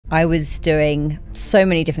I was doing so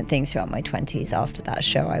many different things throughout my 20s. After that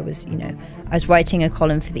show, I was writing a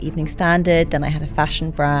column for the Evening Standard, then I had a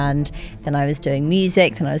fashion brand, then I was doing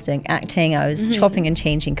music, then I was doing acting, I was chopping and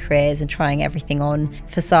changing careers and trying everything on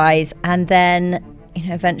for size, and then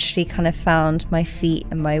eventually kind of found my feet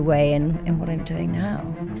and my way in what I'm doing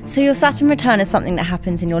now. So your Saturn return is something that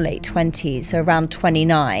happens in your late 20s, so around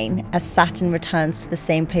 29, as Saturn returns to the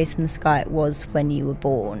same place in the sky it was when you were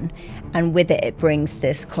born. And with it brings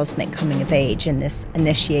this cosmic coming of age and this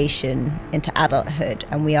initiation into adulthood.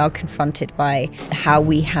 And we are confronted by how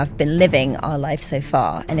we have been living our life so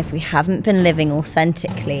far. And if we haven't been living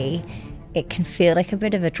authentically, it can feel like a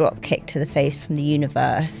bit of a drop kick to the face from the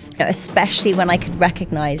universe, especially when I could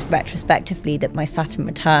recognize retrospectively that my Saturn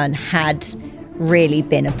return had really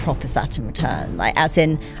been a proper Saturn return. Like, as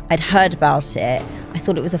in, I'd heard about it, I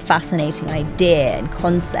thought it was a fascinating idea and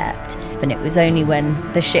concept, and it was only when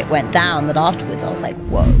the shit went down that afterwards I was like,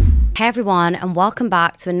 whoa. Hey everyone, and welcome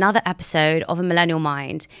back to another episode of A Millennial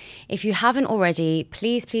Mind. If you haven't already,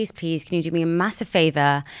 please, can you do me a massive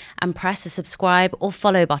favor and press the subscribe or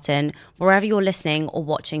follow button wherever you're listening or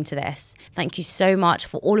watching to this. Thank you so much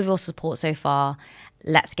for all of your support so far.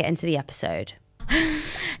 Let's get into the episode.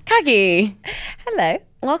 Caggie. Hello.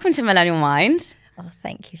 Welcome to Millennial Mind. Oh,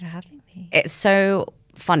 thank you for having me. It's so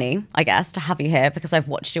funny, I guess, to have you here because I've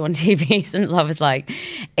watched you on TV since I was like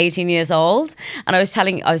 18 years old. And I was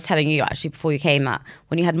telling you actually before you came that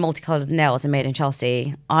when you had multicolored nails and made in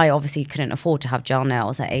Chelsea, I obviously couldn't afford to have gel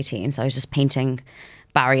nails at 18. So I was just painting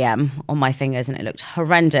Barry M on my fingers and it looked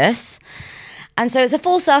horrendous. And so it's a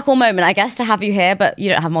full circle moment, I guess, to have you here, but you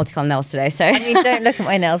don't have multicolored nails today, so. I mean, don't look at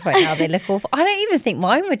my nails right now. They look awful. I don't even think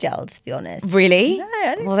mine were gelled, to be honest. Really? No,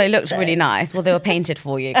 I don't Well, they think looked so. really nice. Well, they were painted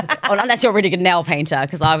for you, unless you're a really good nail painter,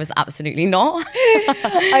 because I was absolutely not.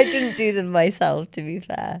 I didn't do them myself, to be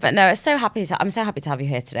fair. But no, I'm so happy to have you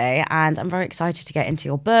here today, and I'm very excited to get into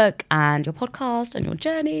your book and your podcast and your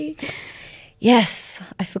journey. Yes,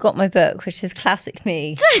 I forgot my book, which is classic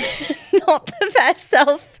me. Not the best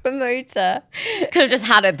self-promoter. Could have just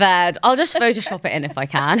had it there. I'll just Photoshop it in if I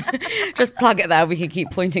can. Just plug it there. We can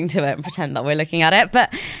keep pointing to it and pretend that we're looking at it.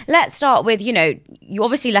 But let's start with, you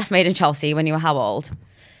obviously left Made in Chelsea when you were how old?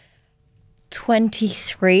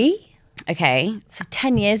 23. Okay. So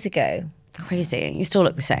 10 years ago. Crazy. You still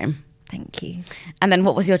look the same. Thank you. And then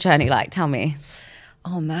what was your journey like? Tell me.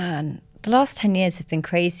 Oh, man. The last 10 years have been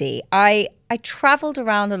crazy. I travelled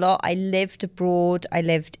around a lot. I lived abroad. I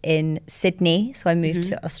lived in Sydney. So I moved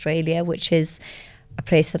to Australia, which is a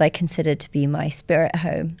place that I consider to be my spirit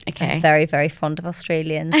home. Okay. I'm very, very fond of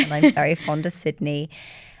Australians and I'm very fond of Sydney.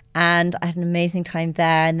 And I had an amazing time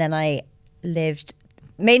there. And then I lived...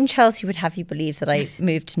 Made in Chelsea would have you believe that I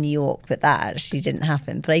moved to New York, but that actually didn't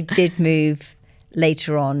happen. But I did move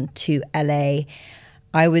later on to LA.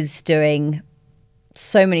 I was doing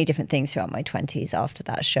so many different things throughout my 20s. After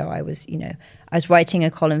that show, I was writing a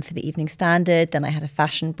column for the Evening Standard, then I had a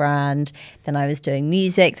fashion brand, then I was doing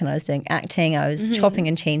music, then I was doing acting, I was chopping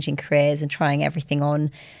and changing careers and trying everything on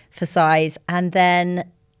for size, and then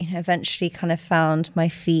eventually kind of found my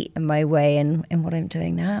feet and my way in what I'm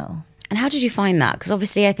doing now. And how did you find that? Because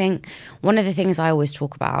obviously I think one of the things I always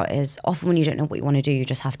talk about is often when you don't know what you want to do, you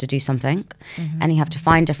just have to do something and you have to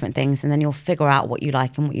find different things and then you'll figure out what you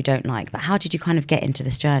like and what you don't like. But how did you kind of get into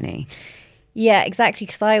this journey? Yeah, exactly.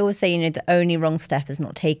 Because I always say, the only wrong step is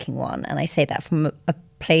not taking one. And I say that from a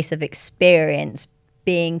place of experience,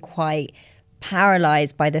 being quite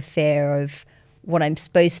paralyzed by the fear of what I'm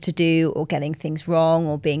supposed to do or getting things wrong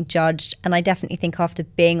or being judged. And I definitely think after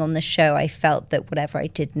being on the show, I felt that whatever I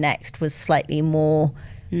did next was slightly more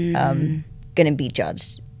going to be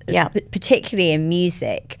judged, particularly in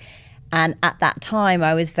music. And at that time,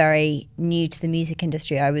 I was very new to the music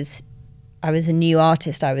industry. I was a new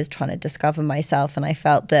artist. I was trying to discover myself. And I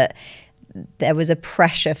felt that there was a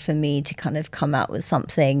pressure for me to kind of come out with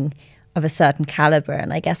something of a certain caliber.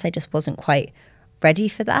 And I guess I just wasn't quite ready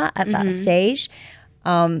for that at that stage.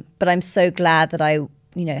 But I'm so glad that I,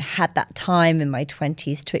 had that time in my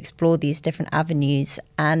 20s to explore these different avenues.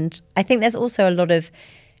 And I think there's also a lot of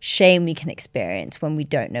shame we can experience when we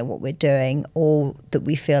don't know what we're doing or that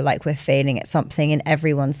we feel like we're failing at something and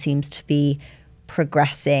everyone seems to be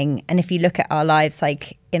progressing. And if you look at our lives,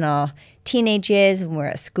 like in our teenage years when we're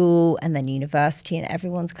at school and then university and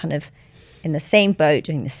everyone's kind of in the same boat,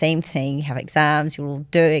 doing the same thing. You have exams, you're all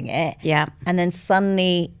doing it. Yeah. And then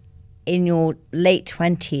suddenly in your late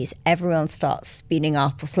 20s, everyone starts speeding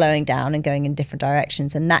up or slowing down and going in different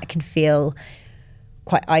directions. And that can feel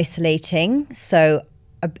quite isolating. So,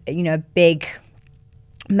 a big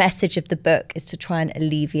message of the book is to try and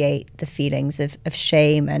alleviate the feelings of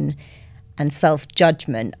shame and and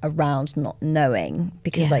self-judgment around not knowing.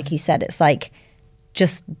 Because like you said, it's like,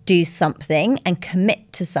 just do something and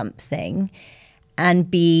commit to something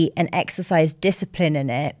and exercise discipline in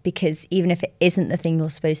it, because even if it isn't the thing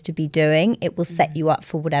you're supposed to be doing, it will set you up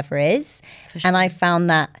for whatever is. Sure. And I found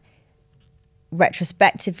that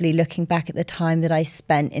retrospectively, looking back at the time that I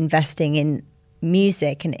spent investing in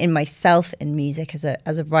music and in myself in music as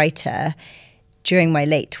a writer during my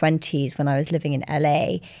late 20s when I was living in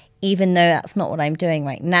LA, even though that's not what I'm doing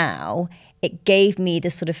right now, it gave me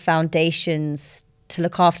the sort of foundations to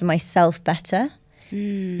look after myself better.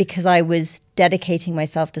 Because I was dedicating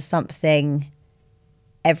myself to something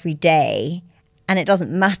every day, and it doesn't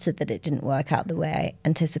matter that it didn't work out the way I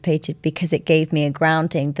anticipated, because it gave me a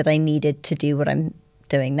grounding that I needed to do what I'm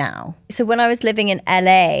doing now. So when I was living in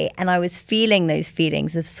LA and I was feeling those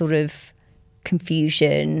feelings of sort of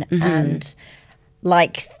confusion and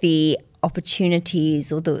like the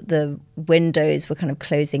opportunities or the windows were kind of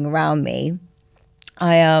closing around me,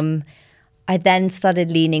 I then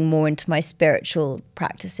started leaning more into my spiritual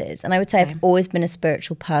practices. And I would say I've always been a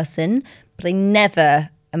spiritual person, but I never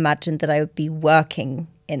imagined that I would be working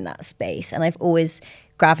in that space. And I've always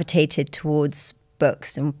gravitated towards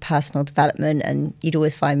books and personal development, and you'd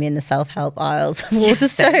always find me in the self-help aisles of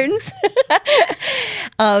Waterstones.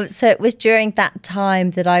 So it was during that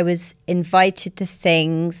time that I was invited to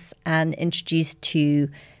things and introduced to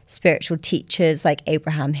spiritual teachers like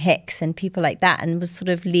Abraham Hicks and people like that, and was sort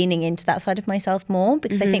of leaning into that side of myself more,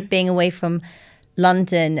 because I think being away from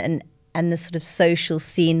London and the sort of social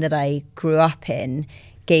scene that I grew up in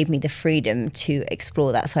gave me the freedom to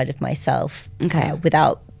explore that side of myself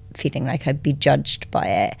without feeling like I'd be judged by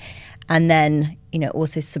it. And then,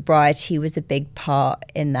 also sobriety was a big part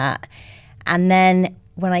in that. And then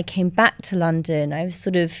when I came back to London, I was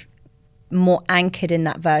sort of more anchored in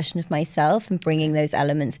that version of myself and bringing those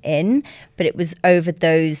elements in. But it was over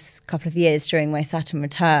those couple of years during my Saturn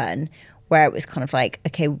return where it was kind of like,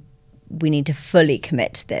 okay, we need to fully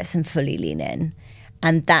commit to this and fully lean in.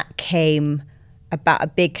 And that came about, a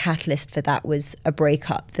big catalyst for that was a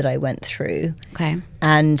breakup that I went through. Okay.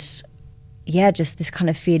 And yeah, just this kind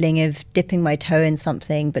of feeling of dipping my toe in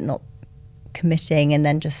something but not committing, and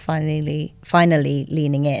then just finally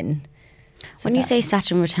leaning in. So when you say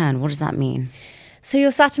Saturn return, what does that mean? So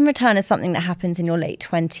your Saturn return is something that happens in your late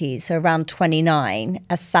 20s, so around 29,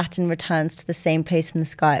 as Saturn returns to the same place in the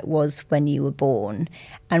sky it was when you were born.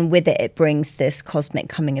 And with it, it brings this cosmic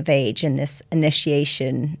coming of age and this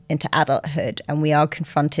initiation into adulthood. And we are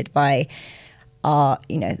confronted by our,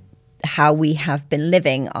 how we have been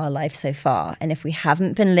living our life so far. And if we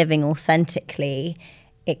haven't been living authentically,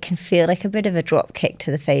 it can feel like a bit of a drop kick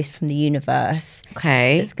to the face from the universe.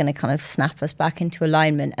 Okay. It's going to kind of snap us back into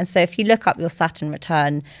alignment. And so if you look up your Saturn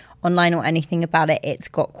return online or anything about it, it's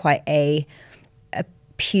got quite a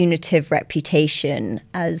punitive reputation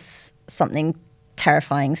as something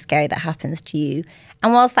terrifying, scary that happens to you.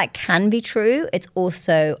 And whilst that can be true, it's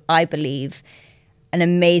also, I believe, an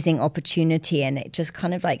amazing opportunity, and it just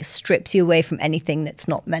kind of like strips you away from anything that's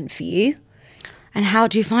not meant for you. And how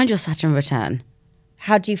do you find your Saturn return?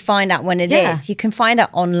 How do you find out when it is? You can find out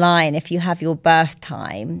online if you have your birth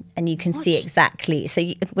time, and you can see exactly. So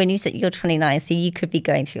when you say you're 29, so you could be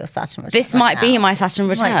going through your Saturn return. This might be my Saturn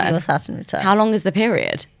return. Might be your Saturn return. How long is the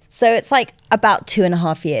period? So it's like about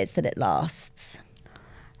 2.5 years that it lasts.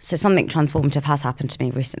 So something transformative has happened to me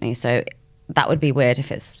recently. So that would be weird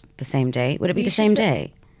if it's the same day. Would it be the same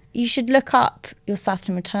day? You should look up your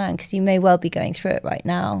Saturn return, because you may well be going through it right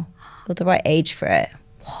now. You're the right age for it.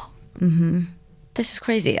 What? Mm-hmm. This is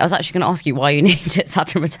crazy. I was actually going to ask you why you named it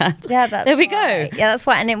Saturn Returns. Yeah, there we go. Yeah, that's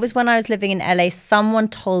why. And it was when I was living in LA, someone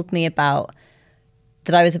told me about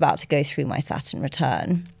that I was about to go through my Saturn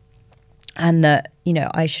return, and that,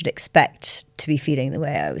 I should expect to be feeling the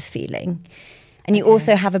way I was feeling. And you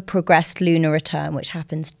also have a progressed lunar return, which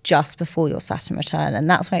happens just before your Saturn return. And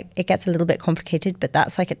that's why it gets a little bit complicated, but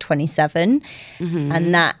that's like at 27. Mm-hmm.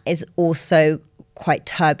 And that is also quite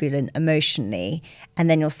turbulent emotionally. And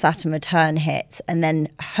then your Saturn return hits, and then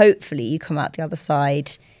hopefully you come out the other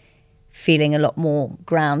side feeling a lot more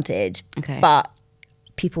grounded. Okay. But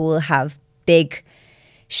people will have big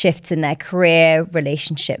shifts in their career,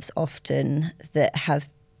 relationships often that have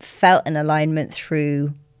felt in alignment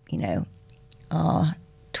through, our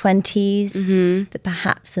 20s, that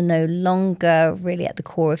perhaps are no longer really at the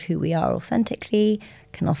core of who we are authentically,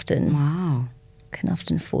 can often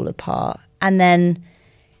fall apart. And then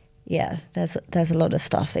yeah, there's a lot of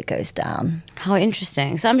stuff that goes down. How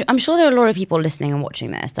interesting. So I'm sure there are a lot of people listening and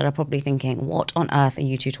watching this that are probably thinking, what on earth are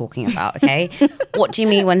you two talking about, okay? What do you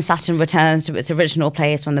mean when Saturn returns to its original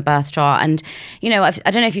place from the birth chart? And, you know, I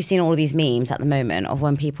don't know if you've seen all of these memes at the moment of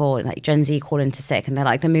when people, like Gen Z, call into sick and they're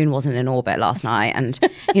like, the moon wasn't in orbit last night. And,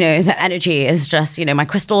 you know, the energy is just, you know, my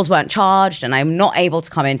crystals weren't charged and I'm not able to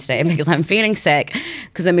come in today because I'm feeling sick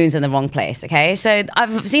because the moon's in the wrong place, okay? So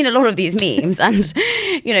I've seen a lot of these memes and,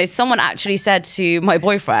 you know, someone actually said to my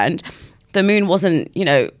boyfriend, the moon wasn't, you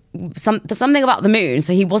know, there's something about the moon,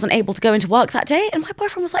 so he wasn't able to go into work that day. And my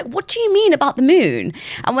boyfriend was like, what do you mean about the moon?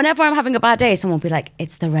 And whenever I'm having a bad day, someone will be like,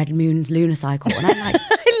 it's the red moon lunar cycle. And I'm like,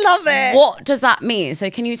 I love it. What does that mean?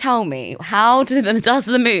 So can you tell me, how does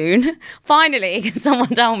the moon, finally, can someone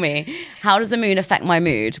tell me, how does the moon affect my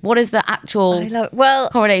mood? What is the actual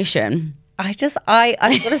correlation? I've got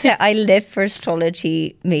to say, I live for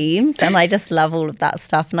astrology memes and I just love all of that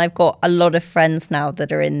stuff. And I've got a lot of friends now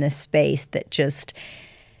that are in this space that just,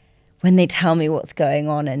 when they tell me what's going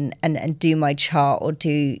on and do my chart or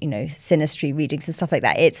do, you know, synastry readings and stuff like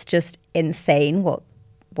that, it's just insane what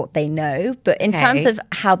they know. But in terms of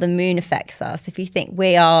how the moon affects us, if you think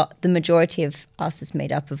the majority of us is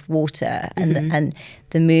made up of water and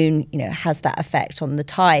the moon, you know, has that effect on the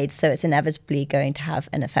tides. So it's inevitably going to have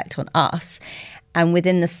an effect on us. And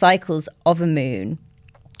within the cycles of a moon,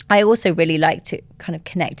 I also really like to kind of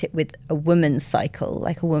connect it with a woman's cycle,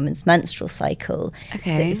 like a woman's menstrual cycle.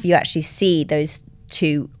 Okay. So if you actually see, those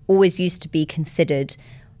two always used to be considered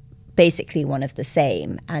basically one of the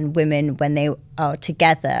same. And women, when they are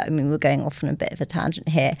together, I mean, we're going off on a bit of a tangent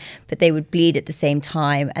here, but they would bleed at the same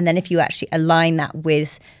time. And then if you actually align that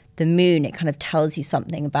with the moon, it kind of tells you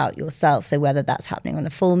something about yourself. So whether that's happening on a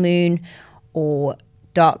full moon or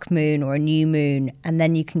dark moon or a new moon, and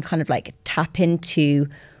then you can kind of like tap into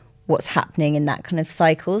what's happening in that kind of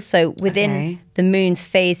cycle. So within the moon's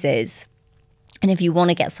phases, and if you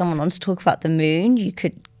want to get someone on to talk about the moon, you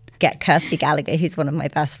could get Kirsty Gallagher, who's one of my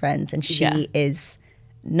best friends, and she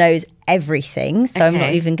knows everything. So I'm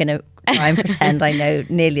not even going to try and pretend I know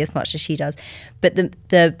nearly as much as she does. But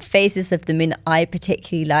the phases of the moon that I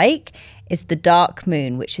particularly like is the dark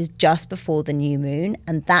moon, which is just before the new moon.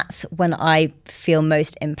 And that's when I feel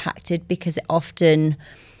most impacted because it often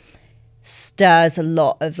stirs a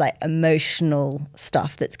lot of like emotional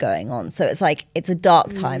stuff that's going on. So it's like, it's a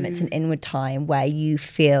dark time, it's an inward time where you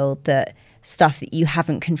feel that stuff that you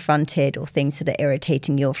haven't confronted or things that are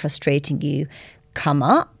irritating you or frustrating you come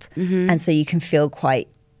up. And so you can feel quite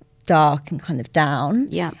dark and kind of down.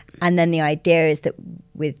 Yeah. And then the idea is that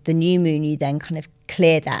with the new moon, you then kind of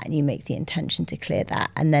clear that and you make the intention to clear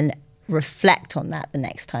that and then reflect on that the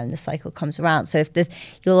next time the cycle comes around. So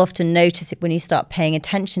you'll often notice it when you start paying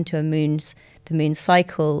attention to the moon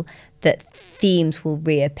cycle, that themes will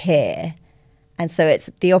reappear. And so it's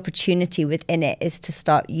the opportunity within it is to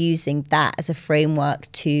start using that as a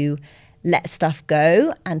framework to let stuff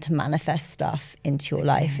go and to manifest stuff into your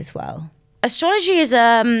life as well. Astrology is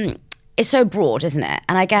so broad, isn't it?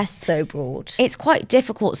 And I guess so broad. It's quite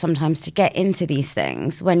difficult sometimes to get into these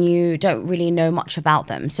things when you don't really know much about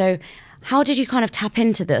them. So how did you kind of tap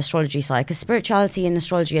into the astrology side? Because spirituality and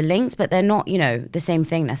astrology are linked, but they're not, you know, the same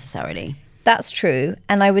thing necessarily. That's true.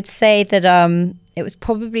 And I would say that it was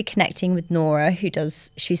probably connecting with Nora,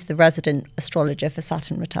 she's the resident astrologer for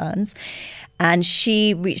Saturn Returns. And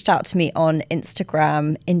she reached out to me on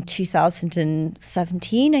Instagram in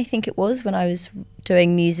 2017, I think it was, when I was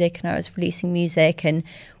doing music and I was releasing music. And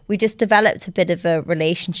we just developed a bit of a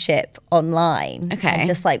relationship online. Okay.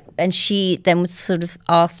 And she then would sort of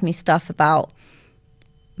ask me stuff about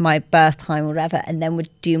my birth time or whatever, and then would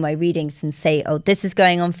do my readings and say, oh, this is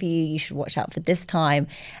going on for you, you should watch out for this time.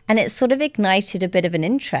 And it sort of ignited a bit of an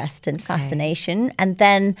interest and fascination. And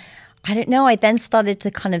then, I don't know, I then started to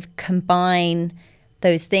kind of combine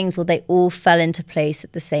those things, or they all fell into place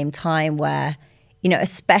at the same time where, you know,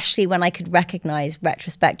 especially when I could recognize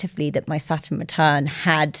retrospectively that my Saturn return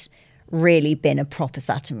had really been a proper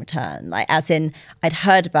Saturn return. Like, as in, I'd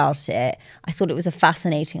heard about it, I thought it was a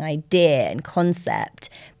fascinating idea and concept,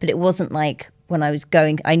 but it wasn't like when I was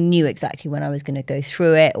I knew exactly when I was going to go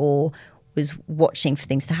through it or was watching for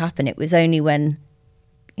things to happen. It was only when,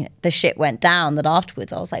 you know, the shit went down that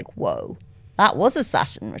afterwards I was like, whoa, that was a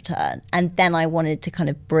Saturn return. And then I wanted to kind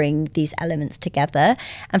of bring these elements together.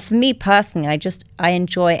 And for me personally, I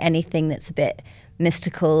enjoy anything that's a bit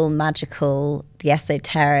mystical, magical, the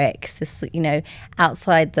esoteric, this, you know,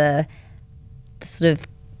 outside the sort of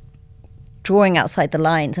drawing outside the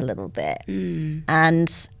lines a little bit.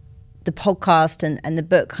 And the podcast and the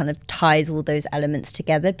book kind of ties all those elements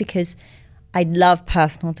together, because I love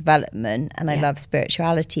personal development and I love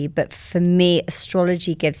spirituality, but for me,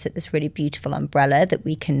 astrology gives it this really beautiful umbrella that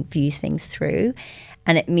we can view things through.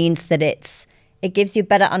 And it means that it gives you a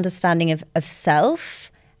better understanding of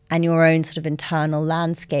self and your own sort of internal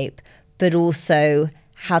landscape, but also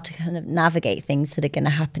how to kind of navigate things that are going to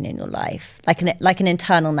happen in your life, like an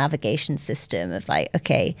internal navigation system of like,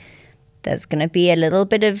 okay, there's going to be a little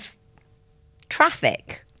bit of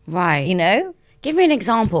traffic, right? You know, give me an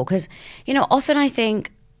example, because often I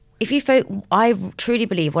think if you I truly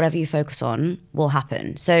believe whatever you focus on will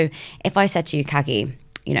happen. So if I said to you, Caggie,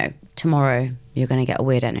 tomorrow you're going to get a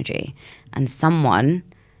weird energy, and someone,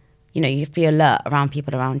 you have to be alert around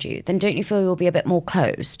people around you, then don't you feel you'll be a bit more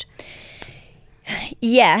closed?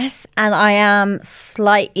 Yes, and I am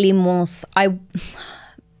slightly more,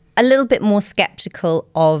 a little bit more skeptical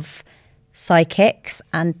of psychics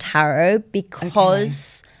and tarot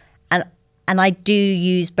because, and I do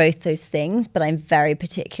use both those things, but I'm very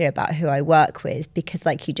particular about who I work with because,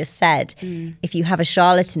 like you just said, if you have a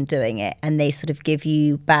charlatan doing it and they sort of give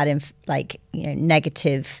you bad,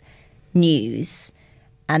 negative news,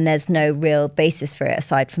 and there's no real basis for it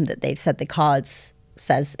aside from that they've said the cards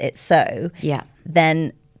says it's so,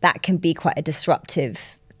 then that can be quite a disruptive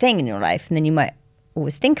thing in your life, and then you might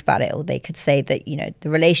always think about it, or they could say that the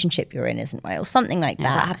relationship you're in isn't right or something like that.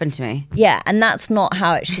 That happened to me. Yeah, and that's not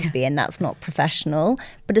how it should be, and that's not professional.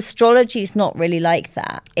 But astrology is not really like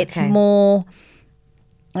that. It's more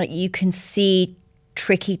like you can see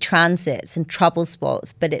tricky transits and trouble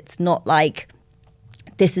spots, but it's not like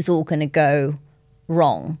this is all going to go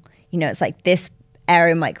wrong. It's like this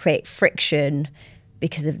area might create friction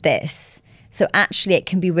because of this. So actually it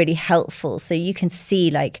can be really helpful. So you can see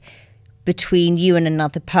like between you and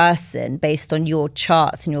another person based on your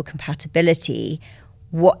charts and your compatibility,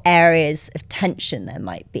 what areas of tension there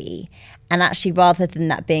might be. And actually, rather than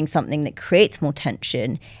that being something that creates more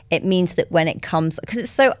tension, it means that when it comes, because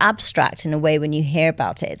it's so abstract in a way when you hear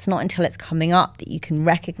about it, it's not until it's coming up that you can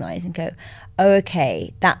recognize and go, oh,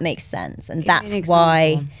 okay, that makes sense. And that's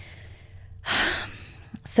why.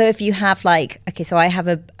 So if you have so I have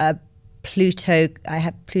a Pluto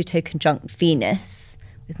conjunct Venus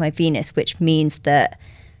with my Venus, which means that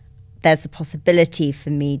there's the possibility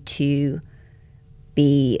for me to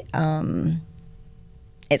be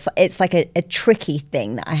it's like a tricky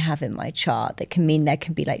thing that I have in my chart that can mean there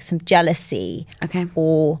can be like some jealousy,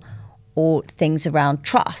 or things around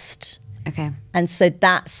trust. And so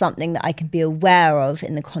that's something that I can be aware of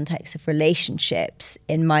in the context of relationships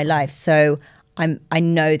in my life. So I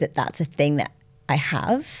know that that's a thing that I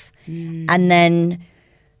have. And then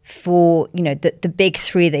for the big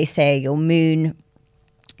three, they say your moon,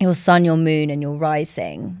 your sun, your moon, and your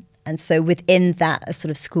rising. And so within that, a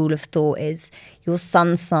sort of school of thought is your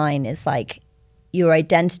sun sign is like your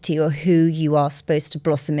identity or who you are supposed to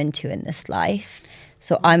blossom into in this life.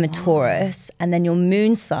 So I'm a Taurus, and then your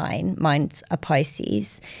moon sign, mine's a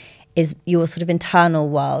Pisces, is your sort of internal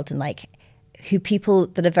world and like who people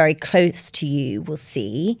that are very close to you will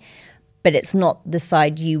see, but it's not the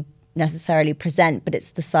side you necessarily present, but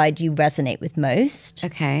it's the side you resonate with most.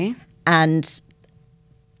 And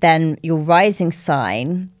then your rising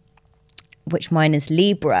sign, which mine is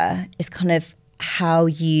Libra, is kind of how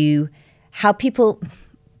people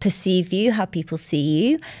perceive you, how people see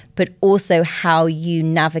you, but also how you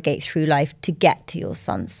navigate through life to get to your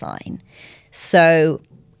sun sign. So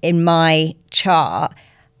in my chart,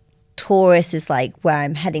 Taurus is like where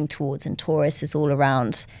I'm heading towards, and Taurus is all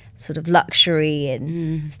around sort of luxury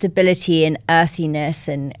and stability and earthiness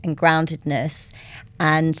and groundedness.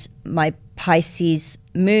 And my Pisces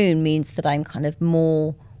moon means that I'm kind of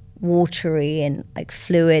more watery and like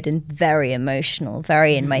fluid and very emotional,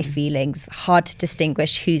 very in my feelings, hard to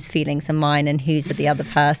distinguish whose feelings are mine and whose are the other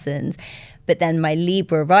person's. But then my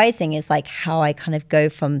Libra rising is like how I kind of go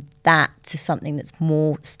from that to something that's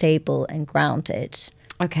more stable and grounded.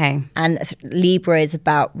 And Libra is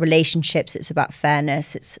about relationships, it's about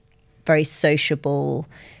fairness, it's very sociable,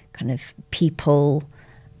 kind of people,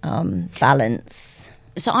 balance.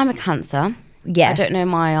 So I'm a Cancer. Yes. I don't know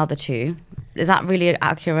my other two. Is that really an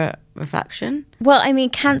accurate reflection? Well, I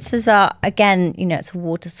mean, Cancers are, again, it's a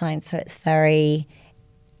water sign, so it's very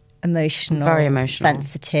emotional. Very emotional.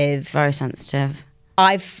 Sensitive. Very sensitive.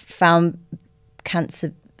 I've found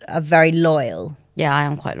Cancer are very loyal. Yeah, I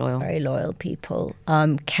am quite loyal. Very loyal people.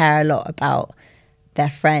 Care a lot about their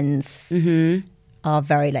friends. Are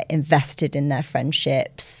very like invested in their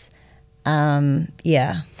friendships.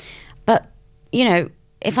 Yeah. But,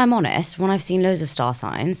 if I'm honest, when I've seen loads of star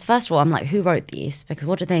signs, first of all, I'm like, who wrote these? Because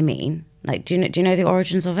what do they mean? Like, do you know the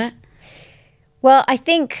origins of it? Well, I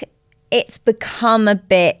think it's become a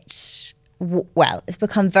bit well, it's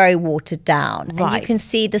become very watered down. And Right. you can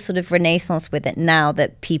see the sort of renaissance with it now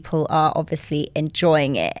that people are obviously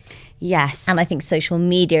enjoying it. Yes. And I think social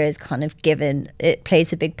media is kind of it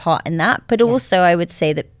plays a big part in that. But also I would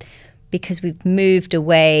say that because we've moved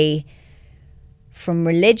away from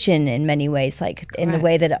religion in many ways, like in the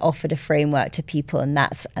way that it offered a framework to people, and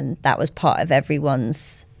that was part of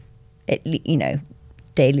everyone's,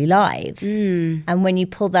 daily lives. And when you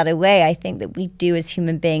pull that away, I think that we do as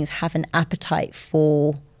human beings have an appetite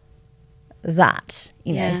for that,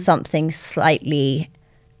 something slightly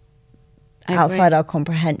outside our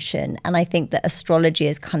comprehension. And I think that astrology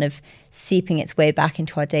is kind of seeping its way back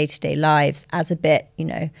into our day-to-day lives as a bit,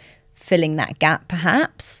 filling that gap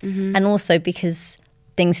perhaps. And also because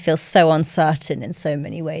things feel so uncertain in so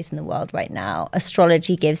many ways in the world right now,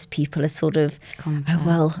 astrology gives people a sort of,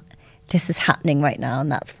 this is happening right now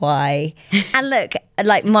and that's why. And look,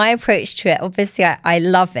 like my approach to it, obviously I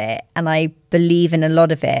love it and I believe in a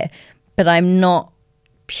lot of it, but I'm not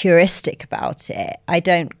puristic about it. I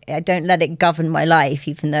don't let it govern my life,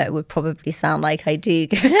 even though it would probably sound like I do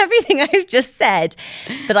given everything I've just said.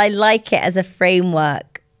 But I like it as a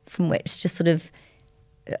framework from which to sort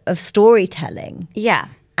of storytelling. Yeah.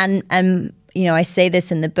 And I say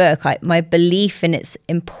this in the book, my belief in its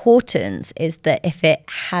importance is that if it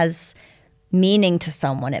has meaning to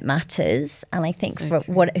someone, it matters. And I think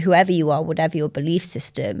whoever you are, whatever your belief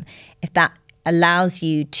system, if that allows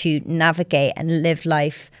you to navigate and live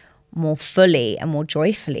life more fully and more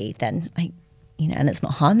joyfully, then and it's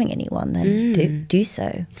not harming anyone, then do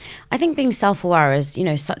so. I think being self-aware is,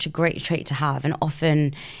 such a great trait to have. And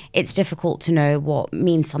often it's difficult to know what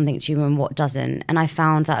means something to you and what doesn't. And I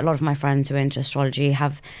found that a lot of my friends who are into astrology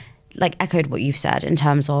have echoed what you've said in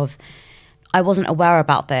terms of, I wasn't aware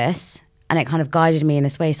about this and it kind of guided me in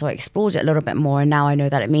this way. So I explored it a little bit more and now I know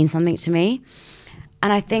that it means something to me.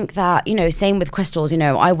 And I think that, same with crystals,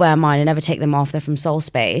 I wear mine and never take them off. They're from Soul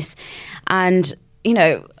Space. And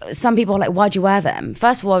some people are like, why'd you wear them?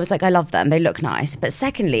 First of all, I was like, I love them. They look nice. But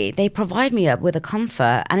secondly, they provide me with a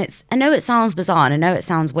comfort. And I know it sounds bizarre and I know it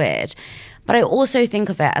sounds weird, but I also think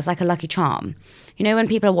of it as like a lucky charm. When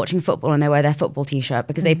people are watching football and they wear their football t-shirt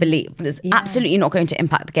because they believe it's absolutely not going to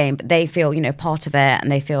impact the game, but they feel, part of it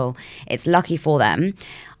and they feel it's lucky for them.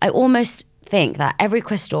 I almost think that every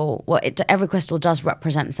crystal does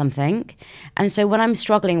represent something. And so when I'm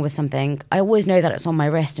struggling with something, I always know that it's on my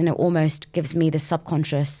wrist and it almost gives me this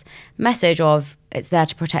subconscious message of it's there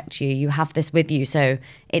to protect you. You have this with you, so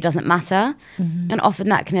it doesn't matter. And often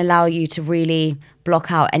that can allow you to really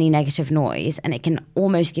block out any negative noise, and it can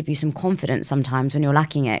almost give you some confidence sometimes when you're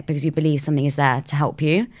lacking it because you believe something is there to help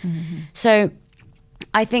you. So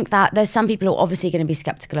I think that there's some people who are obviously going to be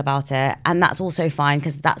skeptical about it, and that's also fine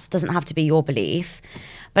because that doesn't have to be your belief.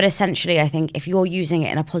 But essentially, I think if you're using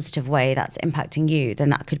it in a positive way that's impacting you,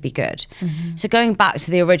 then that could be good. So going back to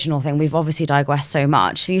the original thing, we've obviously digressed so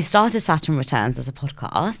much. So you started Saturn Returns as a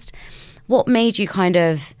podcast. What made you kind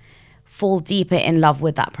of fall deeper in love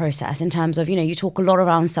with that process in terms of, you talk a lot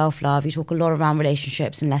around self-love, you talk a lot around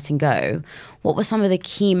relationships and letting go. What were some of the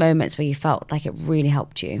key moments where you felt like it really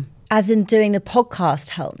helped you? As in doing the podcast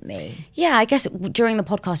helped me? Yeah, I guess during the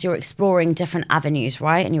podcast, you were exploring different avenues,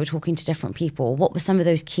 right? And you were talking to different people. What were some of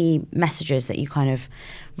those key messages that you kind of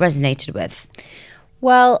resonated with?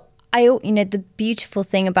 Well, the beautiful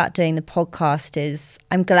thing about doing the podcast is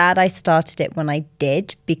I'm glad I started it when I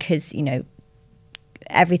did because,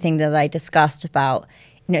 everything that I discussed about,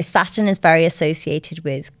 Saturn is very associated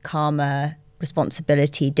with karma,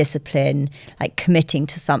 responsibility, discipline, like committing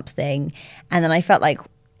to something. And then I felt like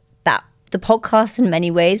that the podcast in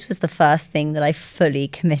many ways was the first thing that I fully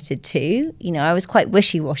committed to. I was quite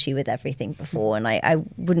wishy-washy with everything before, and I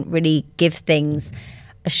wouldn't really give things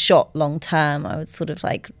a shot long term. I would sort of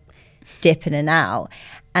like dip in and out.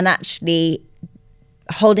 And actually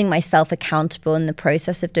holding myself accountable in the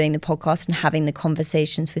process of doing the podcast and having the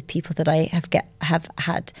conversations with people that I have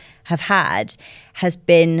had has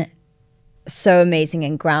been so amazing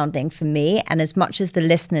and grounding for me. And as much as the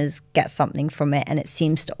listeners get something from it, and it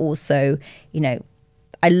seems to also,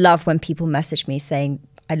 I love when people message me saying,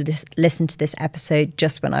 I listened to this episode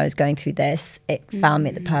just when I was going through this. It found me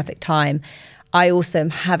at the perfect time. I also am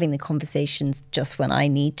having the conversations just when I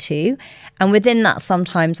need to. And within that,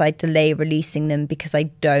 sometimes I delay releasing them because I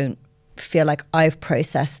don't feel like I've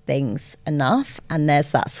processed things enough. And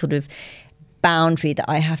there's that sort of boundary that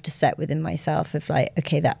I have to set within myself of like,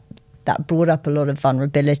 okay, that brought up a lot of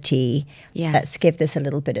vulnerability. Yes. Let's give this a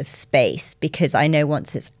little bit of space, because I know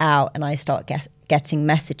once it's out and I start getting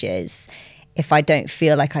messages, if I don't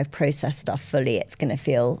feel like I've processed stuff fully, it's going to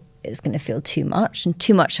feel it's going to feel too much and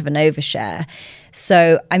too much of an overshare.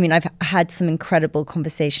 So, I mean, I've had some incredible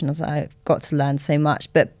conversations. I've got to learn so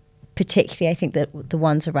much, but particularly I think that the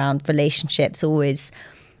ones around relationships always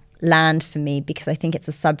land for me, because I think it's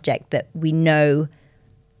a subject that we know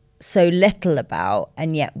so little about,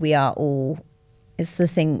 and yet we are all, it's the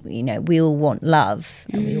thing, you know, we all want love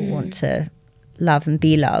and we all want to love and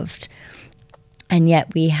be loved, and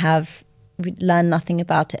yet we learn nothing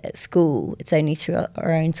about it at school. It's only through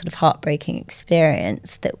our own sort of heartbreaking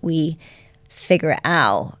experience that we figure it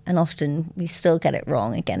out, and often we still get it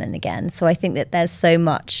wrong again and again. So I think that there's so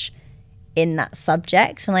much in that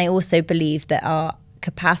subject, and I also believe that our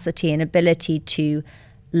capacity and ability to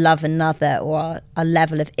love another, or a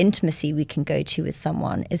level of intimacy we can go to with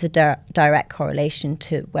someone, is a direct correlation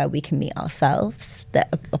to where we can meet ourselves.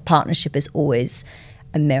 That a partnership is always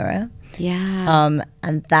a mirror. Yeah.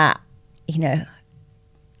 And that, you know,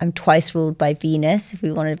 I'm twice ruled by Venus, if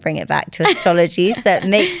we want to bring it back to astrology. So it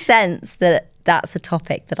makes sense that that's a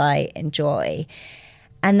topic that I enjoy.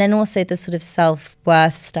 And then also the sort of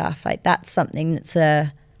self-worth stuff, like that's something that's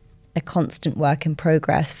a constant work in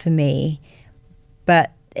progress for me.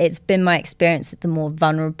 But it's been my experience that the more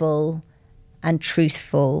vulnerable and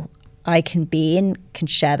truthful I can be and can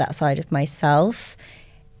share that side of myself,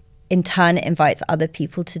 in turn it invites other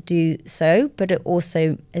people to do so, but it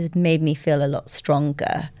also has made me feel a lot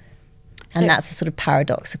stronger. And that's a sort of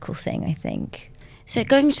paradoxical thing, I think. So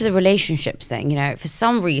going to the relationships thing, you know, for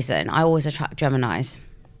some reason I always attract Geminis,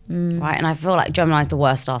 right? And I feel like Gemini's the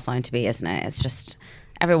worst star sign to be, isn't it? It's just...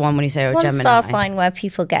 Everyone, when you say one Gemini, star sign where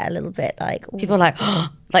people get a little bit like, ooh. People are like, oh,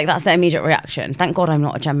 like that's their immediate reaction. Thank God I'm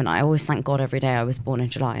not a Gemini. I always thank God every day I was born in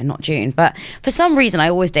July and not June. But for some reason, I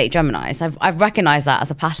always date Geminis. I've recognized that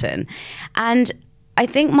as a pattern. And I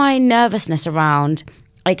think my nervousness around,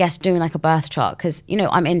 I guess, doing like a birth chart, because, you know,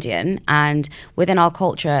 I'm Indian, and within our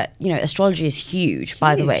culture, you know, astrology is huge,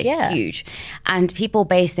 by the way, huge. And people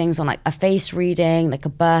base things on like a face reading, like a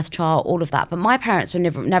birth chart, all of that. But my parents were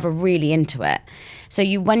never really into it. So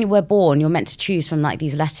when you were born, you're meant to choose from like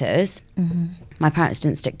these letters. Mm-hmm. My parents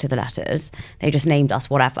didn't stick to the letters. They just named us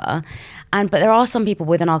whatever. But there are some people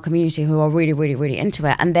within our community who are really, really, really into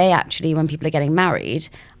it. And they actually, when people are getting married,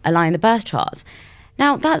 align the birth charts.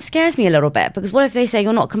 Now, that scares me a little bit, because what if they say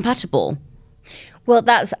you're not compatible? Well,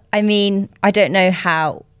 I mean, I don't know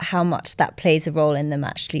how much that plays a role in them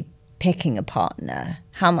actually picking a partner.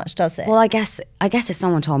 How much does it? Well, I guess if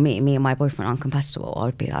someone told me and my boyfriend aren't compatible, I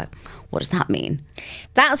would be like, what does that mean?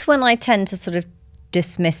 That's when I tend to sort of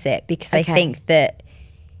dismiss it, because I think that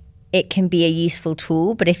it can be a useful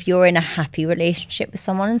tool. But if you're in a happy relationship with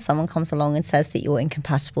someone and someone comes along and says that you're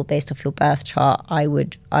incompatible based off your birth chart, I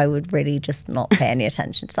would really just not pay any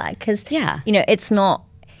attention to that, because you know, it's not,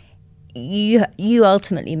 you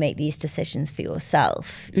ultimately make these decisions for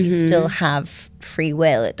yourself. You still have free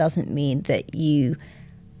will. It doesn't mean that you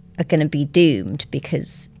are going to be doomed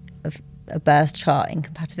because of a birth chart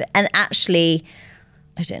incompatibility. And actually,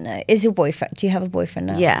 I don't know, do you have a boyfriend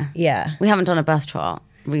now? Yeah. We haven't done a birth chart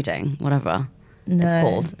reading, whatever no. it's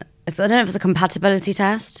called. I don't know if it's a compatibility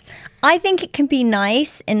test. I think it can be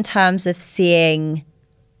nice in terms of seeing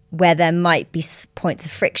where there might be points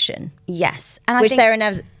of friction. Yes. And which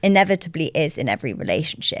there inevitably is in every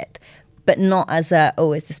relationship, but not as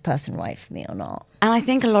is this person right for me or not? And I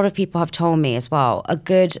think a lot of people have told me as well, a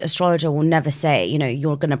good astrologer will never say, you know,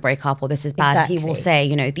 you're going to break up or this is bad. Exactly. He will say,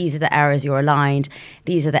 you know, these are the areas you're aligned.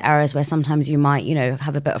 These are the areas where sometimes you might, you know,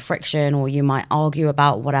 have a bit of friction or you might argue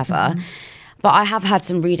about whatever. Mm-hmm. But I have had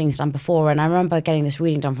some readings done before, and I remember getting this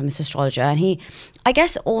reading done from this astrologer, and I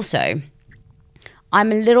guess also,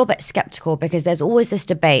 I'm a little bit skeptical, because there's always this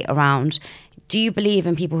debate around, do you believe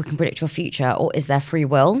in people who can predict your future, or is there free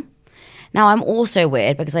will? Now, I'm also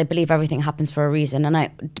weird because I believe everything happens for a reason, and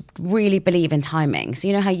I really believe in timing. So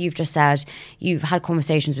you know how you've just said you've had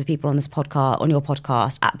conversations with people on this podcast, on your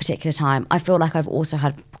podcast at a particular time. I feel like I've also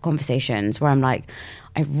had conversations where I'm like,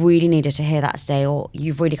 I really needed to hear that today, or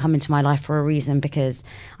you've really come into my life for a reason, because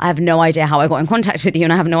I have no idea how I got in contact with you,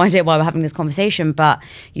 and I have no idea why we're having this conversation, but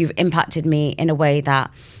you've impacted me in a way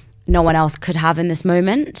that no one else could have in this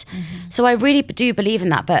moment. Mm-hmm. So I really do believe in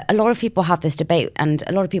that. But a lot of people have this debate, and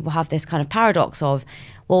a lot of people have this kind of paradox of,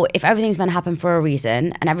 well, if everything's meant to happen for a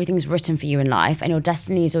reason and everything's written for you in life and your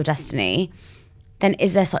destiny is your destiny, then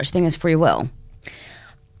is there such thing as free will?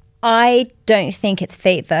 I don't think it's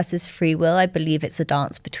fate versus free will. I believe it's a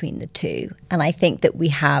dance between the two. And I think that we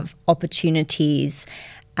have opportunities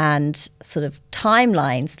and sort of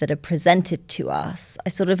timelines that are presented to us. I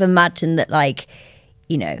sort of imagine that, like,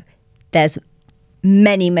 you know, there's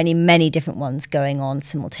many, many, many different ones going on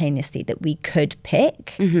simultaneously that we could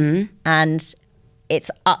pick. Mm-hmm. And it's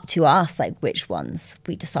up to us, like, which ones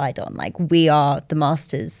we decide on. Like, we are the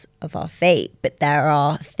masters of our fate, but there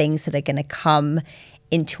are things that are going to come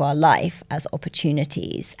into our life as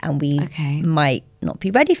opportunities, and we might not be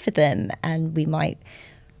ready for them, and we might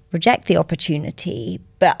reject the opportunity,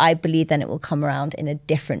 but I believe then it will come around in a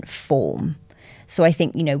different form. So I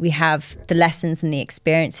think, you know, we have the lessons and the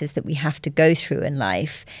experiences that we have to go through in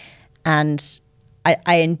life, and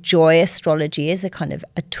I enjoy astrology as a kind of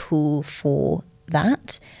a tool for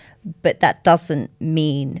that, but that doesn't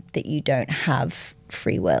mean that you don't have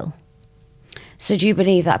free will. So do you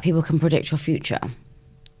believe that people can predict your future?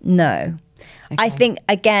 No. Okay. I think,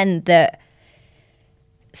 again, that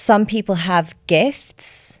some people have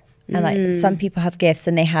gifts, and like some people have gifts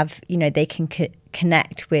and they have, you know, they can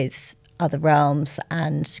connect with other realms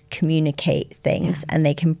and communicate things, and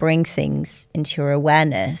they can bring things into your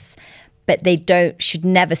awareness, but they should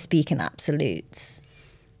never speak in absolutes.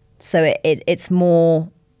 So it's more,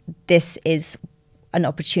 this is an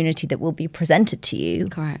opportunity that will be presented to you.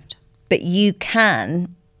 Correct. But you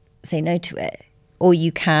can say no to it, or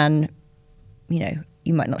you can, you know,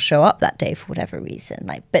 you might not show up that day for whatever reason.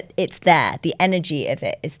 Like, but it's there. The energy of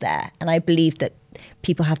it is there, and I believe that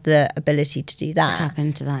people have the ability to do that. To tap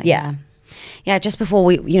into that. Yeah. Yeah. Just before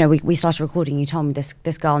we started recording, you told me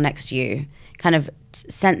this girl next to you kind of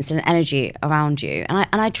sensed an energy around you,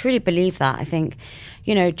 and I truly believe that. I think,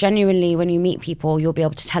 you know, genuinely, when you meet people, you'll be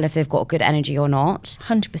able to tell if they've got good energy or not.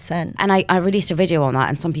 100%. And I released a video on that,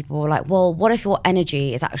 and some people were like, well, what if your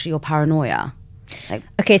energy is actually your paranoia? Like,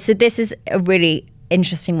 okay, so this is a really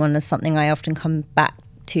interesting one. As something I often come back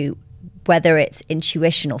to, whether it's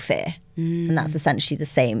intuition or fear, and that's essentially the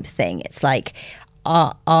same thing. It's like,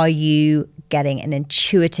 are you getting an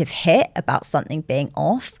intuitive hit about something being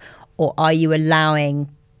off, or are you allowing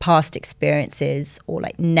past experiences or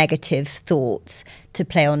like negative thoughts to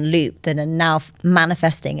play on loop that are now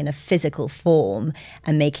manifesting in a physical form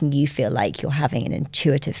and making you feel like you're having an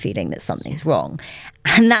intuitive feeling that something's wrong?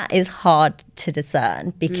 And that is hard to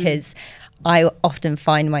discern, because I often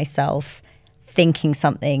find myself thinking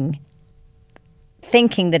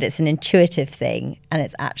that it's an intuitive thing, and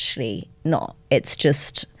it's actually not. It's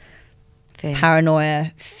just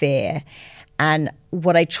paranoia, fear. And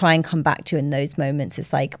what I try and come back to in those moments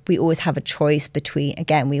is like, we always have a choice between,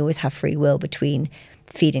 again, we always have free will between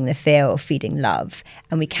feeding the fear or feeding love.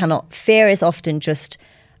 And we cannot, fear is often just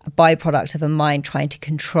a byproduct of a mind trying to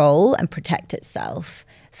control and protect itself.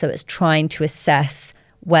 So it's trying to assess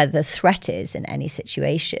where the threat is in any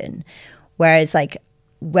situation. Whereas like,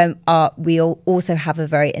 when we also have a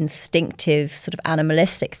very instinctive sort of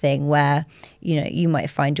animalistic thing where, you know, you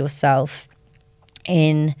might find yourself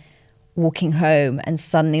in walking home and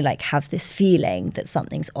suddenly like have this feeling that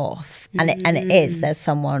something's off, and it is, there's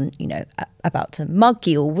someone, you know, about to mug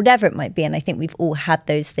you or whatever it might be. And I think we've all had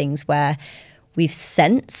those things where we've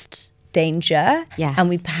sensed danger, and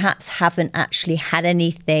we perhaps haven't actually had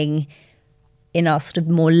anything in our sort of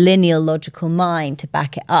more linear logical mind to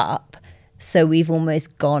back it up, so we've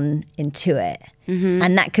almost gone into it.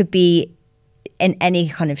 And that could be in any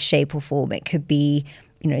kind of shape or form. It could be,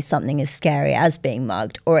 you know, something as scary as being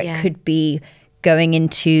mugged, or it could be going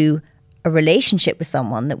into a relationship with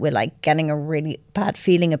someone that we're like getting a really bad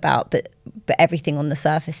feeling about, but everything on the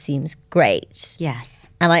surface seems great. Yes.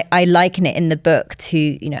 And I liken it in the book to,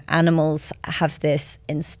 you know, animals have this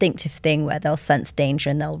instinctive thing where they'll sense danger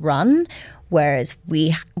and they'll run, whereas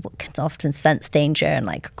we can often sense danger and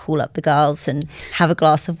like call up the girls and have a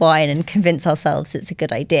glass of wine and convince ourselves it's a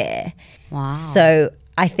good idea. Wow. So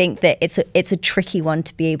I think that it's a tricky one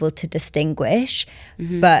to be able to distinguish,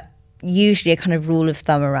 but usually a kind of rule of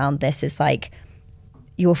thumb around this is like,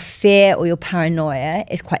 your fear or your paranoia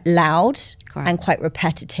is quite loud and quite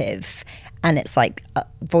repetitive, and it's like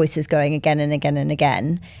voices going again and again and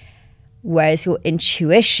again, whereas your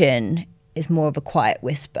intuition is more of a quiet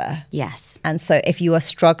whisper. Yes. And so if you are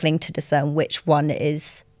struggling to discern which one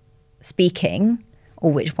is speaking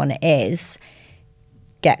or which one it is,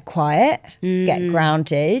 get quiet, get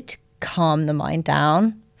grounded, calm the mind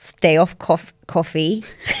down, stay off coffee,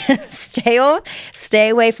 stay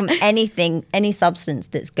away from anything, any substance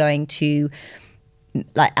that's going to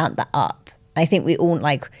like amp that up. I think we all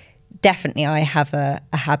like, definitely I have a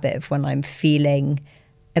habit of when I'm feeling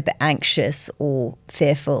a bit anxious or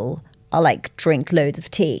fearful, I'll like drink loads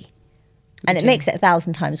of tea. And it makes it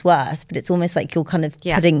 1,000 times worse, but it's almost like you're kind of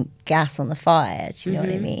putting gas on the fire. Do you know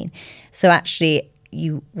what I mean? So actually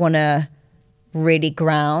you want to really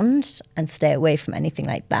ground and stay away from anything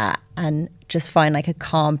like that, and just find like a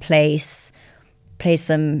calm place, play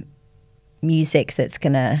some music that's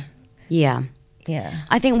gonna... Yeah. Yeah.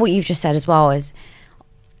 I think what you've just said as well is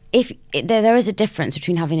there is a difference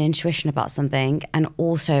between having an intuition about something and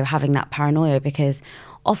also having that paranoia, because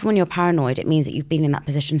often when you're paranoid, it means that you've been in that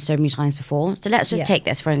position so many times before. So let's just take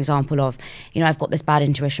this for an example of, I've got this bad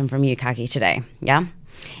intuition from you, Caggie, today. Yeah.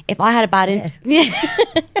 If I had a bad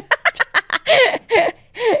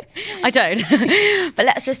I don't. But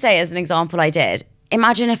let's just say, as an example, I did.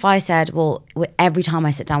 Imagine if I said, well, every time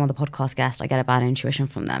I sit down with a podcast guest, I get a bad intuition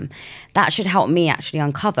from them. That should help me actually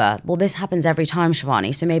uncover, well, this happens every time,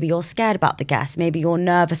 Shivani. So maybe you're scared about the guest. Maybe you're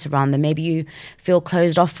nervous around them. Maybe you feel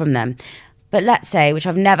closed off from them. But let's say, which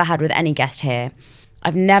I've never had with any guest here,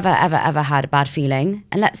 I've never, ever, ever had a bad feeling.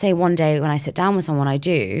 And let's say one day when I sit down with someone, I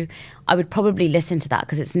would probably listen to that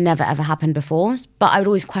because it's never, ever happened before. But I would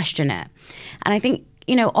always question it. And I think,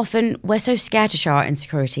 often we're so scared to share our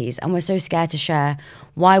insecurities, and we're so scared to share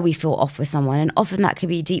why we feel off with someone. And often that could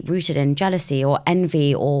be deep rooted in jealousy or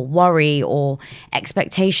envy or worry or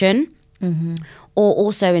expectation. Mm-hmm. Or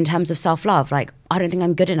also in terms of self-love, like, I don't think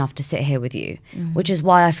I'm good enough to sit here with you, which is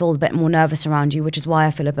why I feel a bit more nervous around you, which is why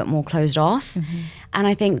I feel a bit more closed off. And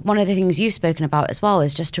I think one of the things you've spoken about as well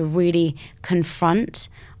is just to really confront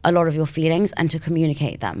a lot of your feelings and to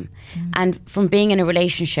communicate them. And from being in a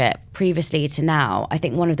relationship previously to now, I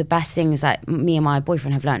think one of the best things that me and my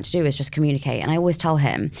boyfriend have learned to do is just communicate. And I always tell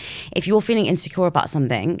him, if you're feeling insecure about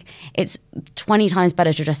something, it's 20 times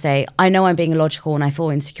better to just say, I know I'm being illogical and I feel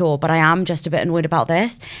insecure, but I am just a bit annoyed about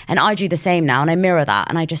this. And I do the same now, and I mirror that,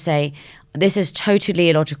 and I just say, this is totally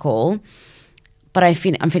illogical, but I'm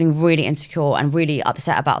feeling really insecure and really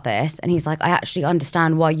upset about this. And he's like, I actually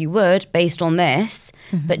understand why you would based on this,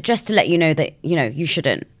 but just to let you know that, you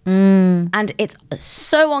shouldn't. And it's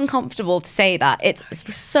so uncomfortable to say that. It's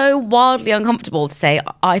so wildly uncomfortable to say,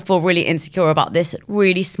 I feel really insecure about this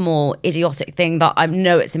really small, idiotic thing that I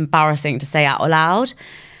know it's embarrassing to say out loud.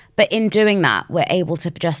 But in doing that, we're able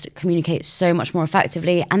to just communicate so much more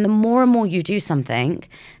effectively. And the more and more you do something,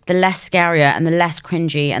 the less scarier and the less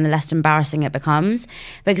cringy and the less embarrassing it becomes,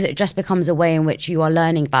 because it just becomes a way in which you are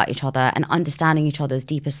learning about each other and understanding each other's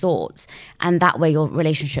deepest thoughts. And that way your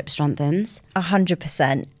relationship strengthens.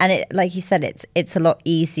 100%. And it, like you said, it's a lot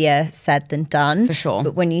easier said than done. For sure.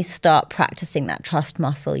 But when you start practicing that trust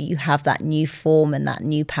muscle, you have that new form and that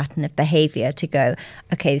new pattern of behavior to go,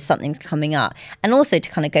 okay, something's coming up. And also to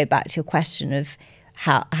kind of go back to your question of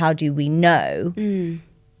how do we know?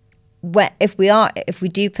 If we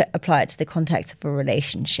do apply it to the context of a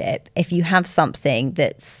relationship, if you have something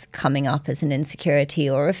that's coming up as an insecurity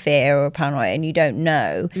or a fear or a paranoia and you don't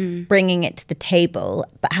know, bringing it to the table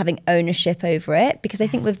but having ownership over it, because I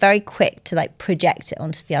think we're very quick to like project it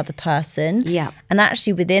onto the other person. Yeah. And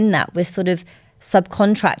actually within that, we're sort of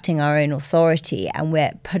subcontracting our own authority, and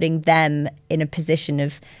we're putting them in a position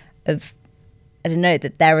of I don't know,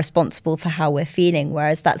 that they're responsible for how we're feeling,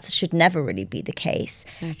 whereas that should never really be the case.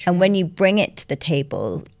 So true. And when you bring it to the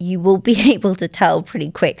table, you will be able to tell pretty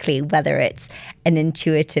quickly whether it's an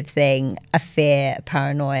intuitive thing, a fear, a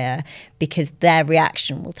paranoia, because their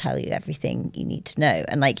reaction will tell you everything you need to know.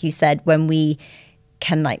 And like you said, when we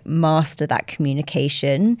can like master that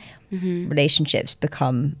communication, relationships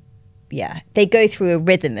become, they go through a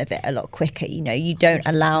rhythm of it a lot quicker. You don't 100%.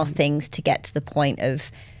 Allow things to get to the point of,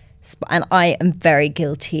 and I am very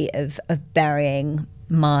guilty of burying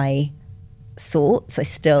my thoughts. I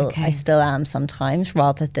still am sometimes,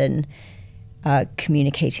 rather than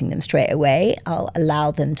communicating them straight away. I'll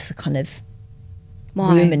allow them to kind of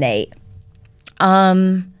ruminate.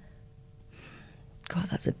 God,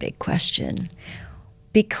 that's a big question.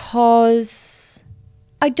 Because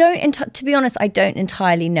I don't, to be honest, I don't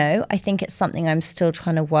entirely know. I think it's something I'm still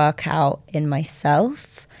trying to work out in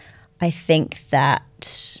myself. I think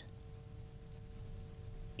that,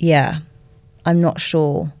 I'm not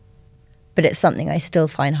sure, but it's something I still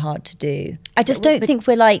find hard to do. I just don't think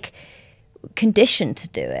we're like conditioned to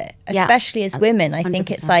do it, especially as women. I think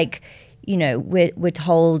it's like, we're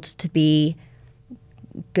told to be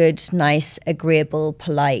good, nice, agreeable,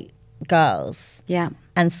 polite girls. Yeah.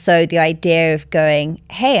 And so the idea of going,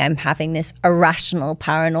 hey, I'm having this irrational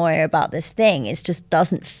paranoia about this thing, it just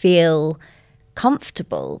doesn't feel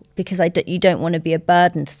comfortable, because you don't want to be a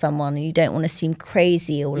burden to someone, and you don't want to seem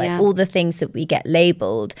crazy, or like all the things that we get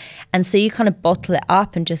labeled. And so you kind of bottle it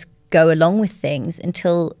up and just go along with things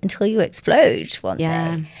until you explode one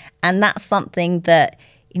day. And that's something that,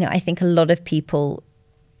 I think a lot of people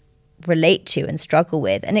relate to and struggle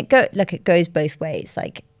with. And it goes both ways.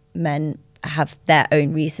 Like, men have their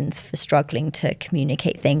own reasons for struggling to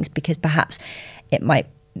communicate things, because perhaps it might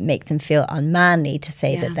make them feel unmanly to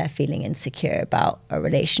say that they're feeling insecure about a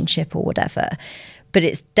relationship or whatever. But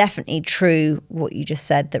it's definitely true what you just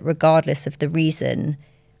said, that regardless of the reason,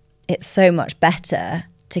 it's so much better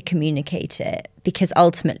to communicate it, because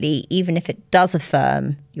ultimately, even if it does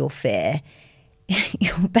affirm your fear,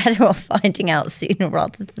 you're better off finding out sooner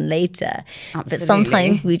rather than later. Absolutely. But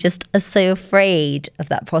sometimes we just are so afraid of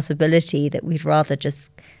that possibility that we'd rather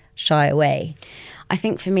just shy away. I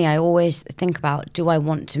think for me, I always think about, do I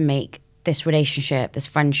want to make this relationship, this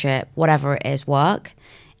friendship, whatever it is, work?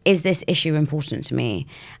 Is this issue important to me?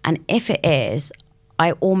 And if it is,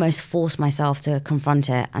 I almost force myself to confront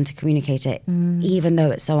it and to communicate it, even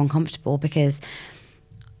though it's so uncomfortable. Because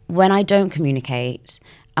when I don't communicate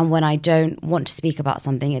and when I don't want to speak about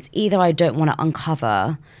something, it's either I don't want to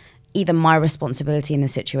uncover either my responsibility in the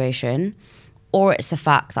situation, or it's the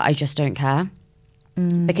fact that I just don't care.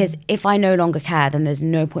 Because if I no longer care, then there's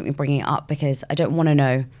no point me bringing it up, because I don't want to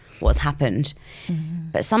know what's happened.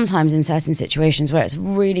 But sometimes in certain situations where it's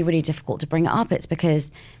really, really difficult to bring it up, it's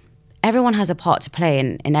because everyone has a part to play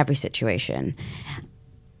in every situation.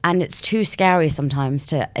 And it's too scary sometimes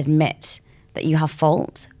to admit that you have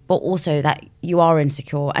fault, but also that you are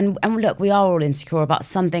insecure. And look, we are all insecure about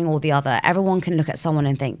something or the other. Everyone can look at someone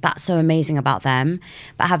and think that's so amazing about them,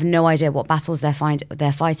 but have no idea what battles they're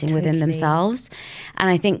fighting within themselves. And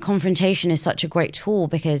I think confrontation is such a great tool,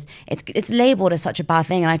 because it's labeled as such a bad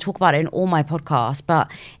thing. And I talk about it in all my podcasts,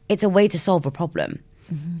 but it's a way to solve a problem.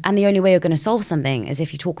 And the only way you're going to solve something is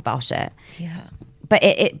if you talk about it. Yeah. But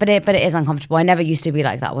it is uncomfortable. I never used to be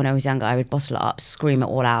like that when I was younger. I would bottle it up, scream it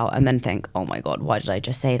all out, and then think, oh my God, why did I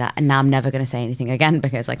just say that? And now I'm never going to say anything again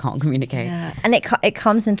because I can't communicate. Yeah. And it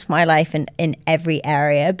comes into my life in every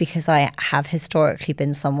area, because I have historically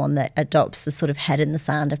been someone that adopts the sort of head in the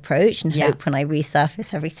sand approach and hope when I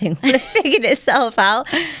resurface everything will have figured itself out.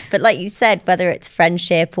 But like you said, whether it's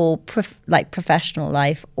friendship or professional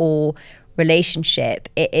life or relationship,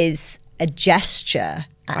 it is a gesture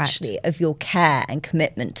actually of your care and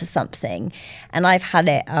commitment to something. And I've had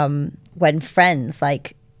it when friends,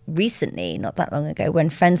 like recently, not that long ago, when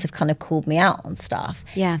friends have kind of called me out on stuff.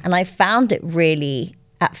 Yeah. And I found it really,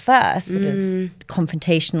 at first, sort of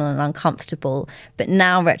confrontational and uncomfortable. But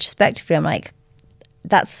now retrospectively, I'm like,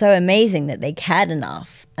 that's so amazing that they cared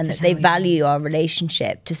enough and that they value our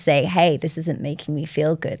relationship to say, hey, this isn't making me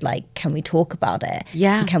feel good. Like, can we talk about it?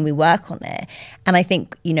 Yeah. And can we work on it? And I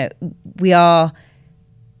think, we are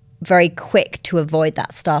very quick to avoid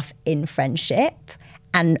that stuff in friendship,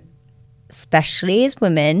 and especially as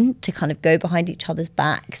women, to kind of go behind each other's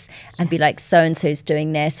backs and be like, so-and-so's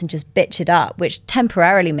doing this, and just bitch it up, which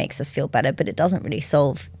temporarily makes us feel better, but it doesn't really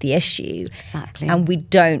solve the issue. Exactly. And we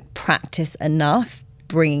don't practice enough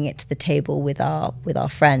bringing it to the table with our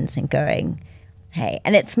friends and going, hey,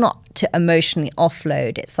 and it's not to emotionally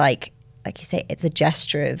offload. It's like you say, it's a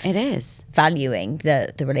gesture of valuing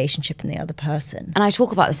the relationship and the other person. And I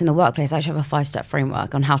talk about this in the workplace. I actually have a 5-step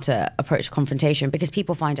framework on how to approach confrontation, because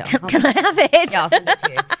people find it uncomfortable. Can I have it? Yeah, I'll send it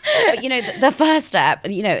to you. But the first step,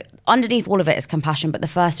 underneath all of it is compassion, but the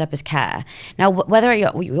first step is care. Now, whether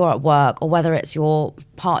you're at work or whether it's your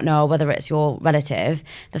partner or whether it's your relative,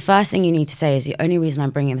 the first thing you need to say is, the only reason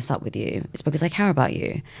I'm bringing this up with you is because I care about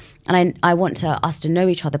you. And I want us to know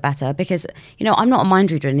each other better, because, I'm not a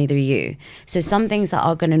mind reader and neither are you. So some things that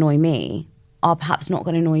are going to annoy me are perhaps not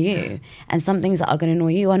going to annoy you. And some things that are going to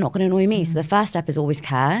annoy you are not going to annoy me. So the first step is always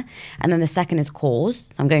care. And then the second is cause.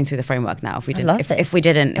 So I'm going through the framework now. If we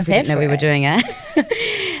didn't know we were doing it.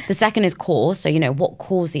 The second is cause. So, what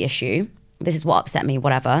caused the issue? This is what upset me,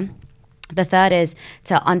 whatever. The third is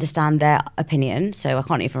to understand their opinion. So I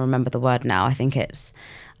can't even remember the word now. I think it's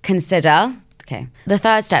consider. Okay. The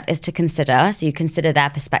third step is to consider. So you consider their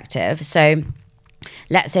perspective. So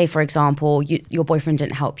let's say, for example, your boyfriend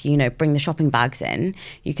didn't help you, bring the shopping bags in.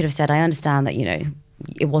 You could have said, I understand that,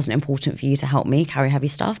 it wasn't important for you to help me carry heavy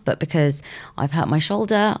stuff, but because I've hurt my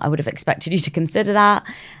shoulder, I would have expected you to consider that.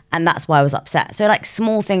 And that's why I was upset. So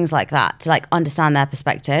small things like that, to understand their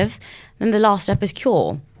perspective. Then the last step is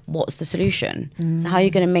cure. What's the solution? So how are you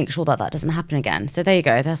going to make sure that doesn't happen again? So there you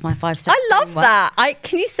go. That's my 5 steps. I love that.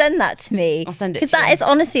 Can you send that to me? I'll send it to you. Because that is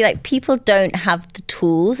honestly, people don't have the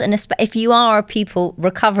tools. And if you are a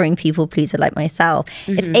recovering people pleaser like myself,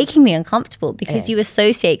 it's achingly uncomfortable, because you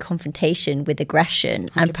associate confrontation with aggression.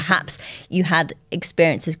 100%. And perhaps you had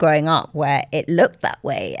experiences growing up where it looked that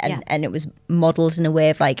way, and it was modeled in a way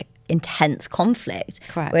of intense conflict.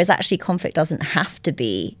 Correct. Whereas actually conflict doesn't have to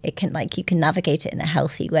be. It can you can navigate it in a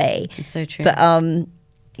healthy way. It's so true.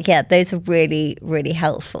 But those are really, really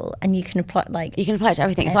helpful, and you can apply you can apply it to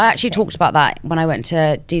everything. So I actually talked about that when I went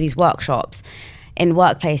to do these workshops in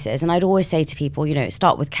workplaces, and I'd always say to people,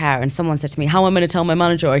 start with care. And someone said to me, how am I going to tell my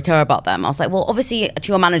manager I care about them? I was like, well, obviously to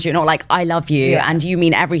your manager, you're not I love you and you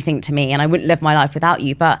mean everything to me and I wouldn't live my life without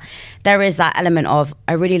you. But there is that element of,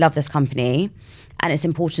 I really love this company, And it's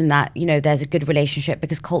important that, you know, there's a good relationship,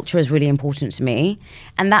 because culture is really important to me.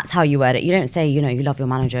 And that's how you word it. You don't say, you know, you love your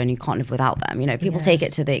manager and you can't live without them. You know, people take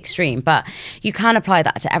it to the extreme, but you can apply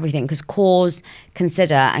that to everything, because cause,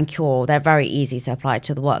 consider and cure, they're very easy to apply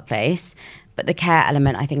to the workplace. But the care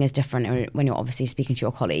element, I think, is different when you're obviously speaking to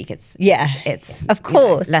your colleague. It's of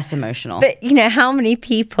course, you know, less emotional. But, you know, how many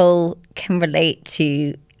people can relate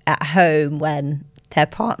to at home when their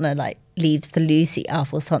partner like leaves the loo seat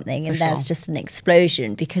up or something, and there's just an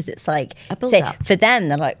explosion, because it's like, say, for them,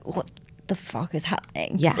 they're like, what the fuck is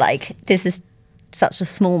happening? Yes. Like, this is such a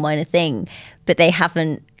small minor thing, but they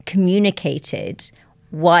haven't communicated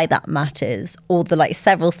why that matters, or the like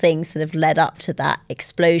several things that have led up to that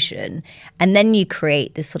explosion. And then you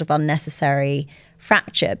create this sort of unnecessary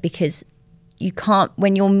fracture, because you can't,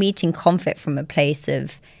 when you're meeting conflict from a place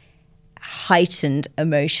of heightened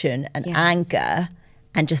emotion and anger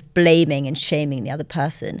and just blaming and shaming the other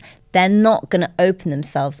person, they're not going to open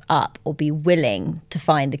themselves up or be willing to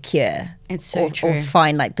find the cure. It's so true. Or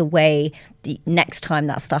find like the way the next time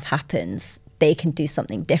that stuff happens, they can do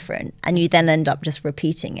something different, and you then end up just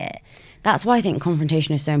repeating it. That's why I think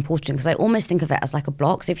confrontation is so important, because I almost think of it as like a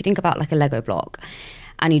block. So if you think about like a Lego block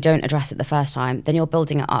and you don't address it the first time, then you're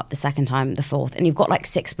building it up the second time, the fourth, and you've got like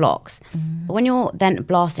 6 blocks. But when you're then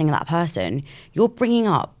blasting that person, you're bringing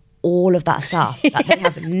up all of that stuff that they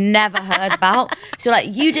have never heard about. So like,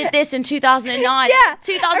 you did this in 2009,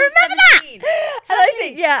 2017. I remember that. So and I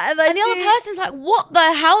think, and the other person's like, what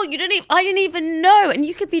the hell? I didn't even know. And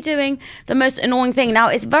you could be doing the most annoying thing. Now,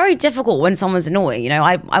 it's very difficult when someone's annoying. You know,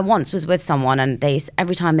 I once was with someone, and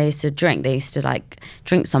every time they used to drink, they used to like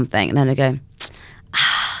drink something, and then they go,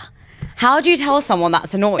 how do you tell someone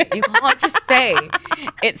that's annoying? You can't just say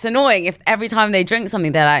it's annoying if every time they drink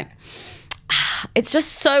something, they're like, it's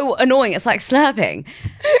just so annoying. It's like slurping.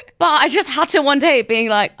 But I just had to one day being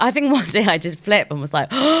like, I think one day I did flip and was like,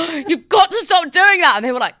 oh, you've got to stop doing that. And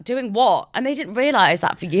they were like, doing what? And they didn't realize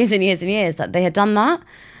that for years and years and years that they had done that.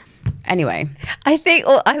 Anyway, I think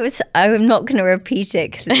I'm not going to repeat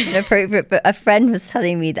it because it's inappropriate, but a friend was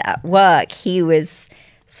telling me that at work he was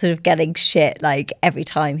sort of getting shit like every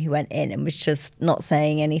time he went in, and was just not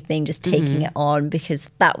saying anything, just taking it on, because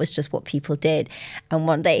that was just what people did. And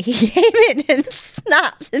one day he came in and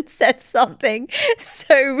snapped and said something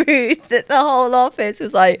so rude that the whole office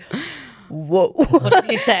was like, whoa. What did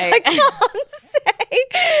he say? I can't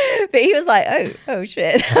say. But he was like, oh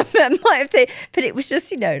shit. That might have taken, but it was just,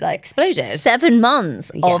 you know, like exploded. 7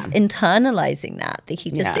 months of internalizing that he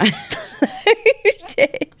just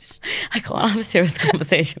exploded. I can't have a serious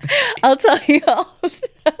conversation. I'll tell you after.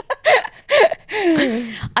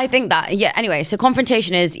 I think that, anyway, so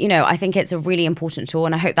confrontation is, you know, I think it's a really important tool,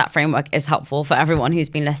 and I hope that framework is helpful for everyone who's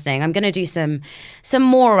been listening. I'm going to do some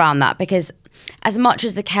more around that, because as much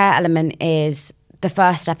as the care element is the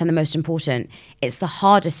first step and the most important, it's the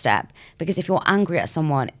hardest step, because if you're angry at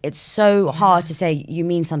someone, it's so hard to say, you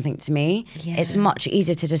mean something to me. It's much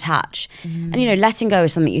easier to detach. And, you know, letting go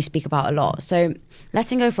is something you speak about a lot. So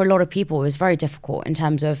letting go for a lot of people is very difficult in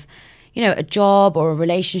terms of, you know, a job or a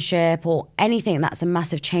relationship or anything that's a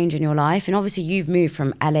massive change in your life. And obviously you've moved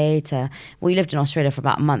from LA to, well, you lived in Australia for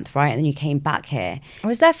about a month, right? And then you came back here. I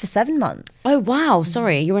was there for 7 months. Oh, wow.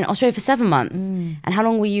 Sorry. You were in Australia for 7 months. And how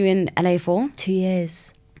long were you in LA for? 2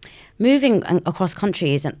 years. Moving across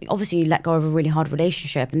countries, and obviously you let go of a really hard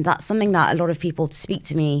relationship. And that's something that a lot of people speak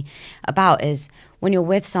to me about, is when you're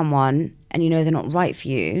with someone and you know they're not right for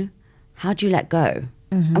you, how do you let go?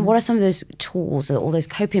 And what are some of those tools or all those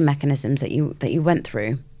coping mechanisms that you went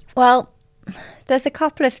through? Well, there's a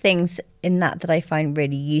couple of things in that I find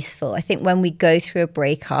really useful. I think when we go through a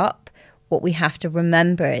breakup, what we have to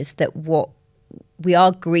remember is that what we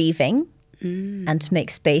are grieving, and to make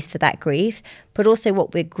space for that grief, but also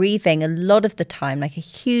what we're grieving a lot of the time, like a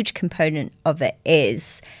huge component of it,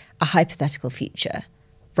 is a hypothetical future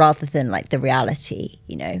rather than like the reality,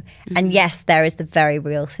 you know. And yes, there is the very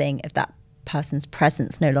real thing of that person's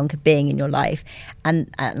presence no longer being in your life, and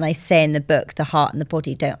I say in the book, the heart and the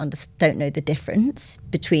body don't know the difference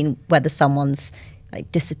between whether someone's like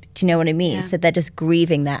do you know what I mean? So they're just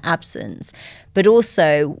grieving their absence. But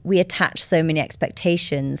also we attach so many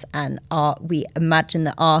expectations, and we imagine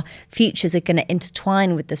that our futures are going to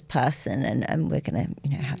intertwine with this person, and we're going to,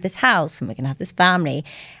 you know, have this house and we're going to have this family.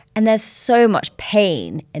 And there's so much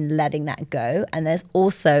pain in letting that go. And there's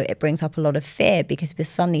also, it brings up a lot of fear, because we're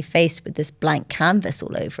suddenly faced with this blank canvas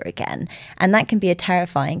all over again. And that can be a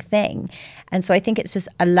terrifying thing. And so I think it's just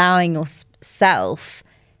allowing yourself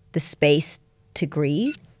the space to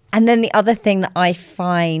grieve. And then the other thing that I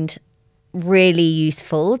find really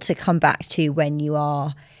useful to come back to when you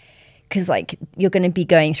are because like you're going to be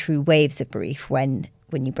going through waves of grief when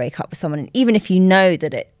you break up with someone, and even if you know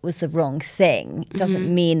that it was the wrong thing, it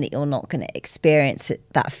doesn't mean that you're not going to experience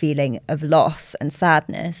that feeling of loss and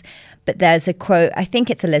sadness. But there's a quote, I think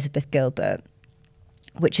it's Elizabeth Gilbert,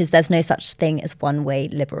 which is, there's no such thing as one-way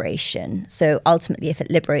liberation. So ultimately, if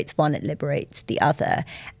it liberates one, it liberates the other.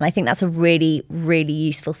 And I think that's a really, really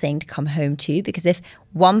useful thing to come home to, because if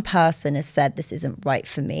one person has said this isn't right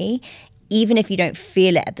for me, even if you don't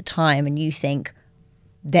feel it at the time and you think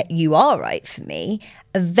that you are right for me,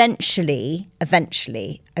 eventually,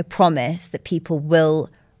 I promise that people will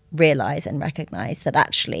realize and recognize that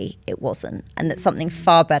actually it wasn't, and that something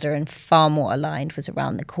far better and far more aligned was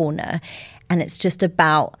around the corner. And it's just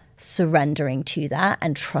about surrendering to that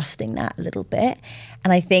and trusting that a little bit.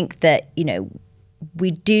 And I think that, you know,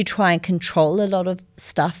 we do try and control a lot of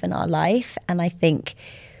stuff in our life. And I think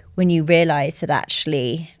when you realize that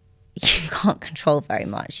actually you can't control very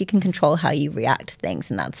much, you can control how you react to things,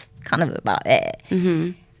 and that's kind of about it.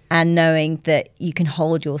 And knowing that you can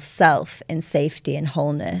hold yourself in safety and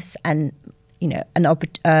wholeness, and, you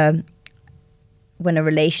know, when a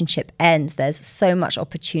relationship ends, there's so much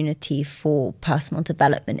opportunity for personal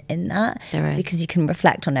development in that. There is. Because you can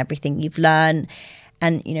reflect on everything you've learned.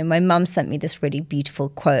 And, you know, my mum sent me this really beautiful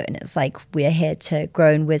quote, and it was like, we're here to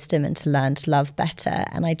grow in wisdom and to learn to love better.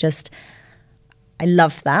 And I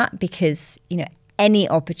love that, because, you know, any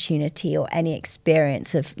opportunity or any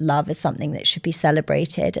experience of love is something that should be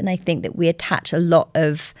celebrated. And I think that we attach a lot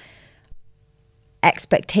of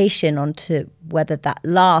expectation onto whether that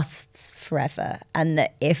lasts forever, and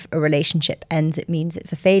that if a relationship ends, it means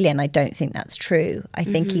it's a failure. And I don't think that's true. I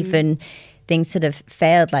think even things that have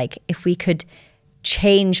failed, like if we could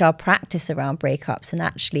change our practice around breakups and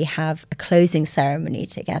actually have a closing ceremony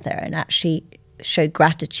together and actually show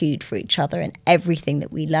gratitude for each other and everything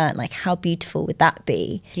that we learn, like how beautiful would that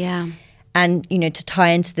be? Yeah. And, you know, to tie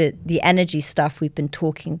into the energy stuff we've been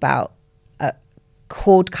talking about,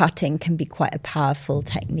 cord cutting can be quite a powerful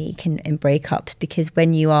technique in breakups, because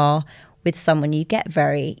when you are with someone, you get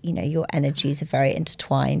very, you know, your energies are very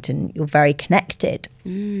intertwined and you're very connected.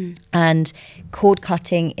 And cord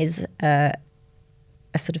cutting is a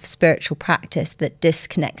sort of spiritual practice that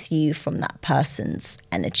disconnects you from that person's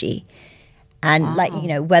energy. And like, you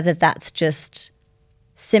know, whether that's just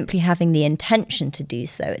simply having the intention to do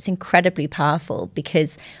so, it's incredibly powerful,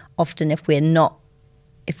 because often if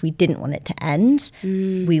we didn't want it to end,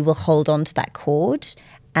 we will hold on to that cord,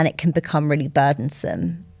 and it can become really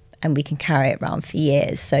burdensome, and we can carry it around for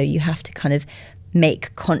years. So you have to kind of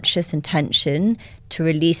make conscious intention to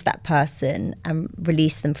release that person and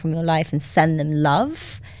release them from your life and send them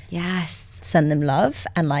love. Yes. Send them love.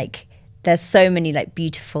 And like, there's so many like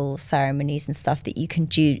beautiful ceremonies and stuff that you can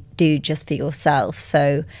do just for yourself.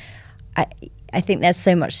 So I think there's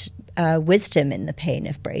so much wisdom in the pain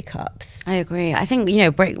of breakups. I agree. I think, you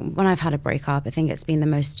know, when I've had a breakup, I think it's been the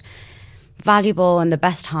most valuable and the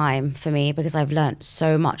best time for me, because I've learned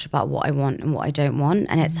so much about what I want and what I don't want,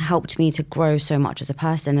 and it's helped me to grow so much as a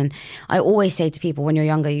person. And I always say to people, when you're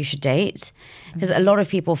younger, you should date, because a lot of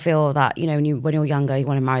people feel that, you know, when you're younger, you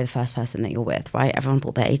want to marry the first person that you're with, right? Everyone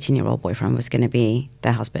thought their 18-year-old boyfriend was going to be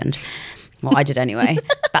their husband. Well, I did anyway.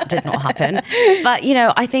 That did not happen. But, you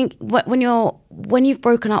know, I think when you've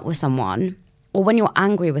broken up with someone, or when you're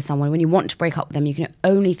angry with someone, when you want to break up with them, you can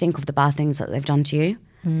only think of the bad things that they've done to you.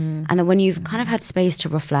 And then when you've kind of had space to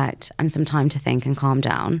reflect and some time to think and calm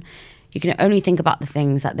down, you can only think about the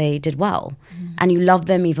things that they did well, and you love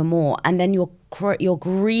them even more. And then you're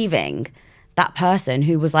grieving that person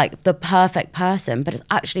who was like the perfect person, but it's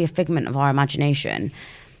actually a figment of our imagination.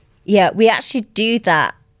 Yeah, we actually do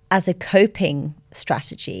that as a coping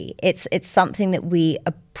strategy. It's something that we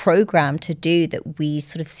are programmed to do, that we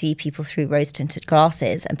sort of see people through rose-tinted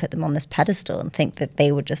glasses and put them on this pedestal and think that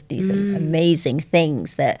they were just these amazing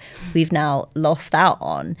things that we've now lost out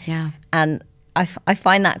on. Yeah. And I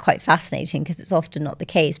find that quite fascinating, because it's often not the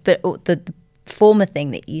case. But the former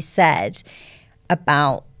thing that you said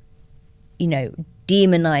about, you know,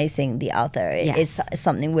 demonizing the other is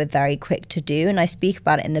something we're very quick to do. And I speak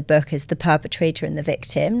about it in the book as the perpetrator and the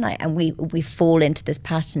victim. And we fall into this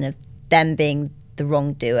pattern of them being the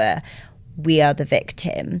wrongdoer, we are the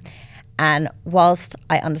victim. And whilst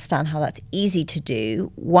I understand how that's easy to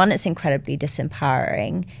do, one, it's incredibly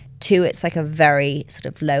disempowering. Two, it's like a very sort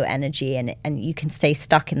of low energy, and you can stay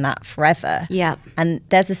stuck in that forever. Yeah. And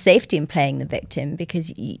there's a safety in playing the victim,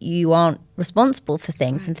 because you aren't responsible for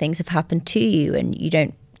things, and things have happened to you, and you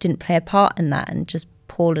didn't play a part in that, and just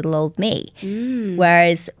poor little old me.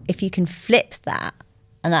 Whereas if you can flip that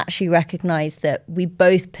and actually recognize that we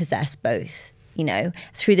both possess both, you know,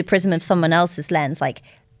 through the prism of someone else's lens, like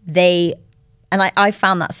I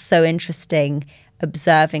found that so interesting,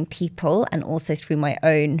 observing people and also through my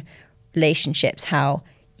own relationships, how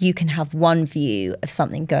you can have one view of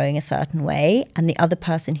something going a certain way and the other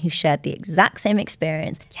person who shared the exact same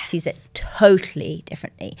experience sees it totally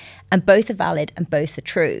differently. And both are valid and both are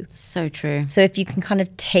true. So true. So if you can kind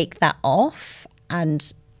of take that off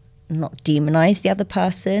and not demonize the other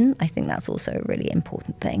person, I think that's also a really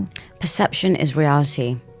important thing. Perception is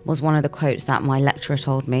reality was one of the quotes that my lecturer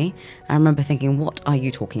told me. I remember thinking, what are you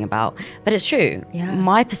talking about? But it's true. Yeah.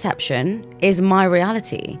 My perception is my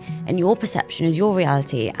reality and your perception is your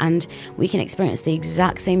reality. And we can experience the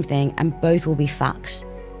exact same thing and both will be fact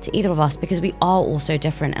to either of us because we are all so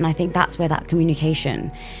different. And I think that's where that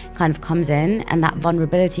communication kind of comes in and that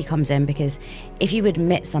vulnerability comes in, because if you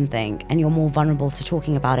admit something and you're more vulnerable to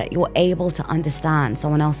talking about it, you're able to understand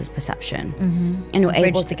someone else's perception. And you're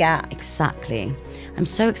able to gap. Exactly. I'm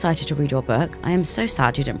so excited to read your book. I am so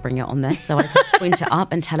sad you didn't bring it on this so I could point it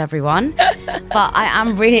up and tell everyone. But I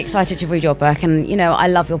am really excited to read your book. And, you know, I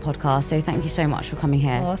love your podcast. So thank you so much for coming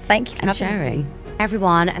here. Oh, thank you for and sharing.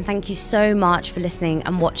 Everyone, and thank you so much for listening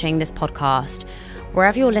and watching this podcast.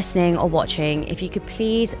 Wherever you're listening or watching, if you could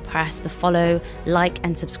please press the follow, like,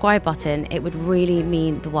 and subscribe button, it would really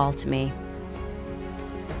mean the world to me.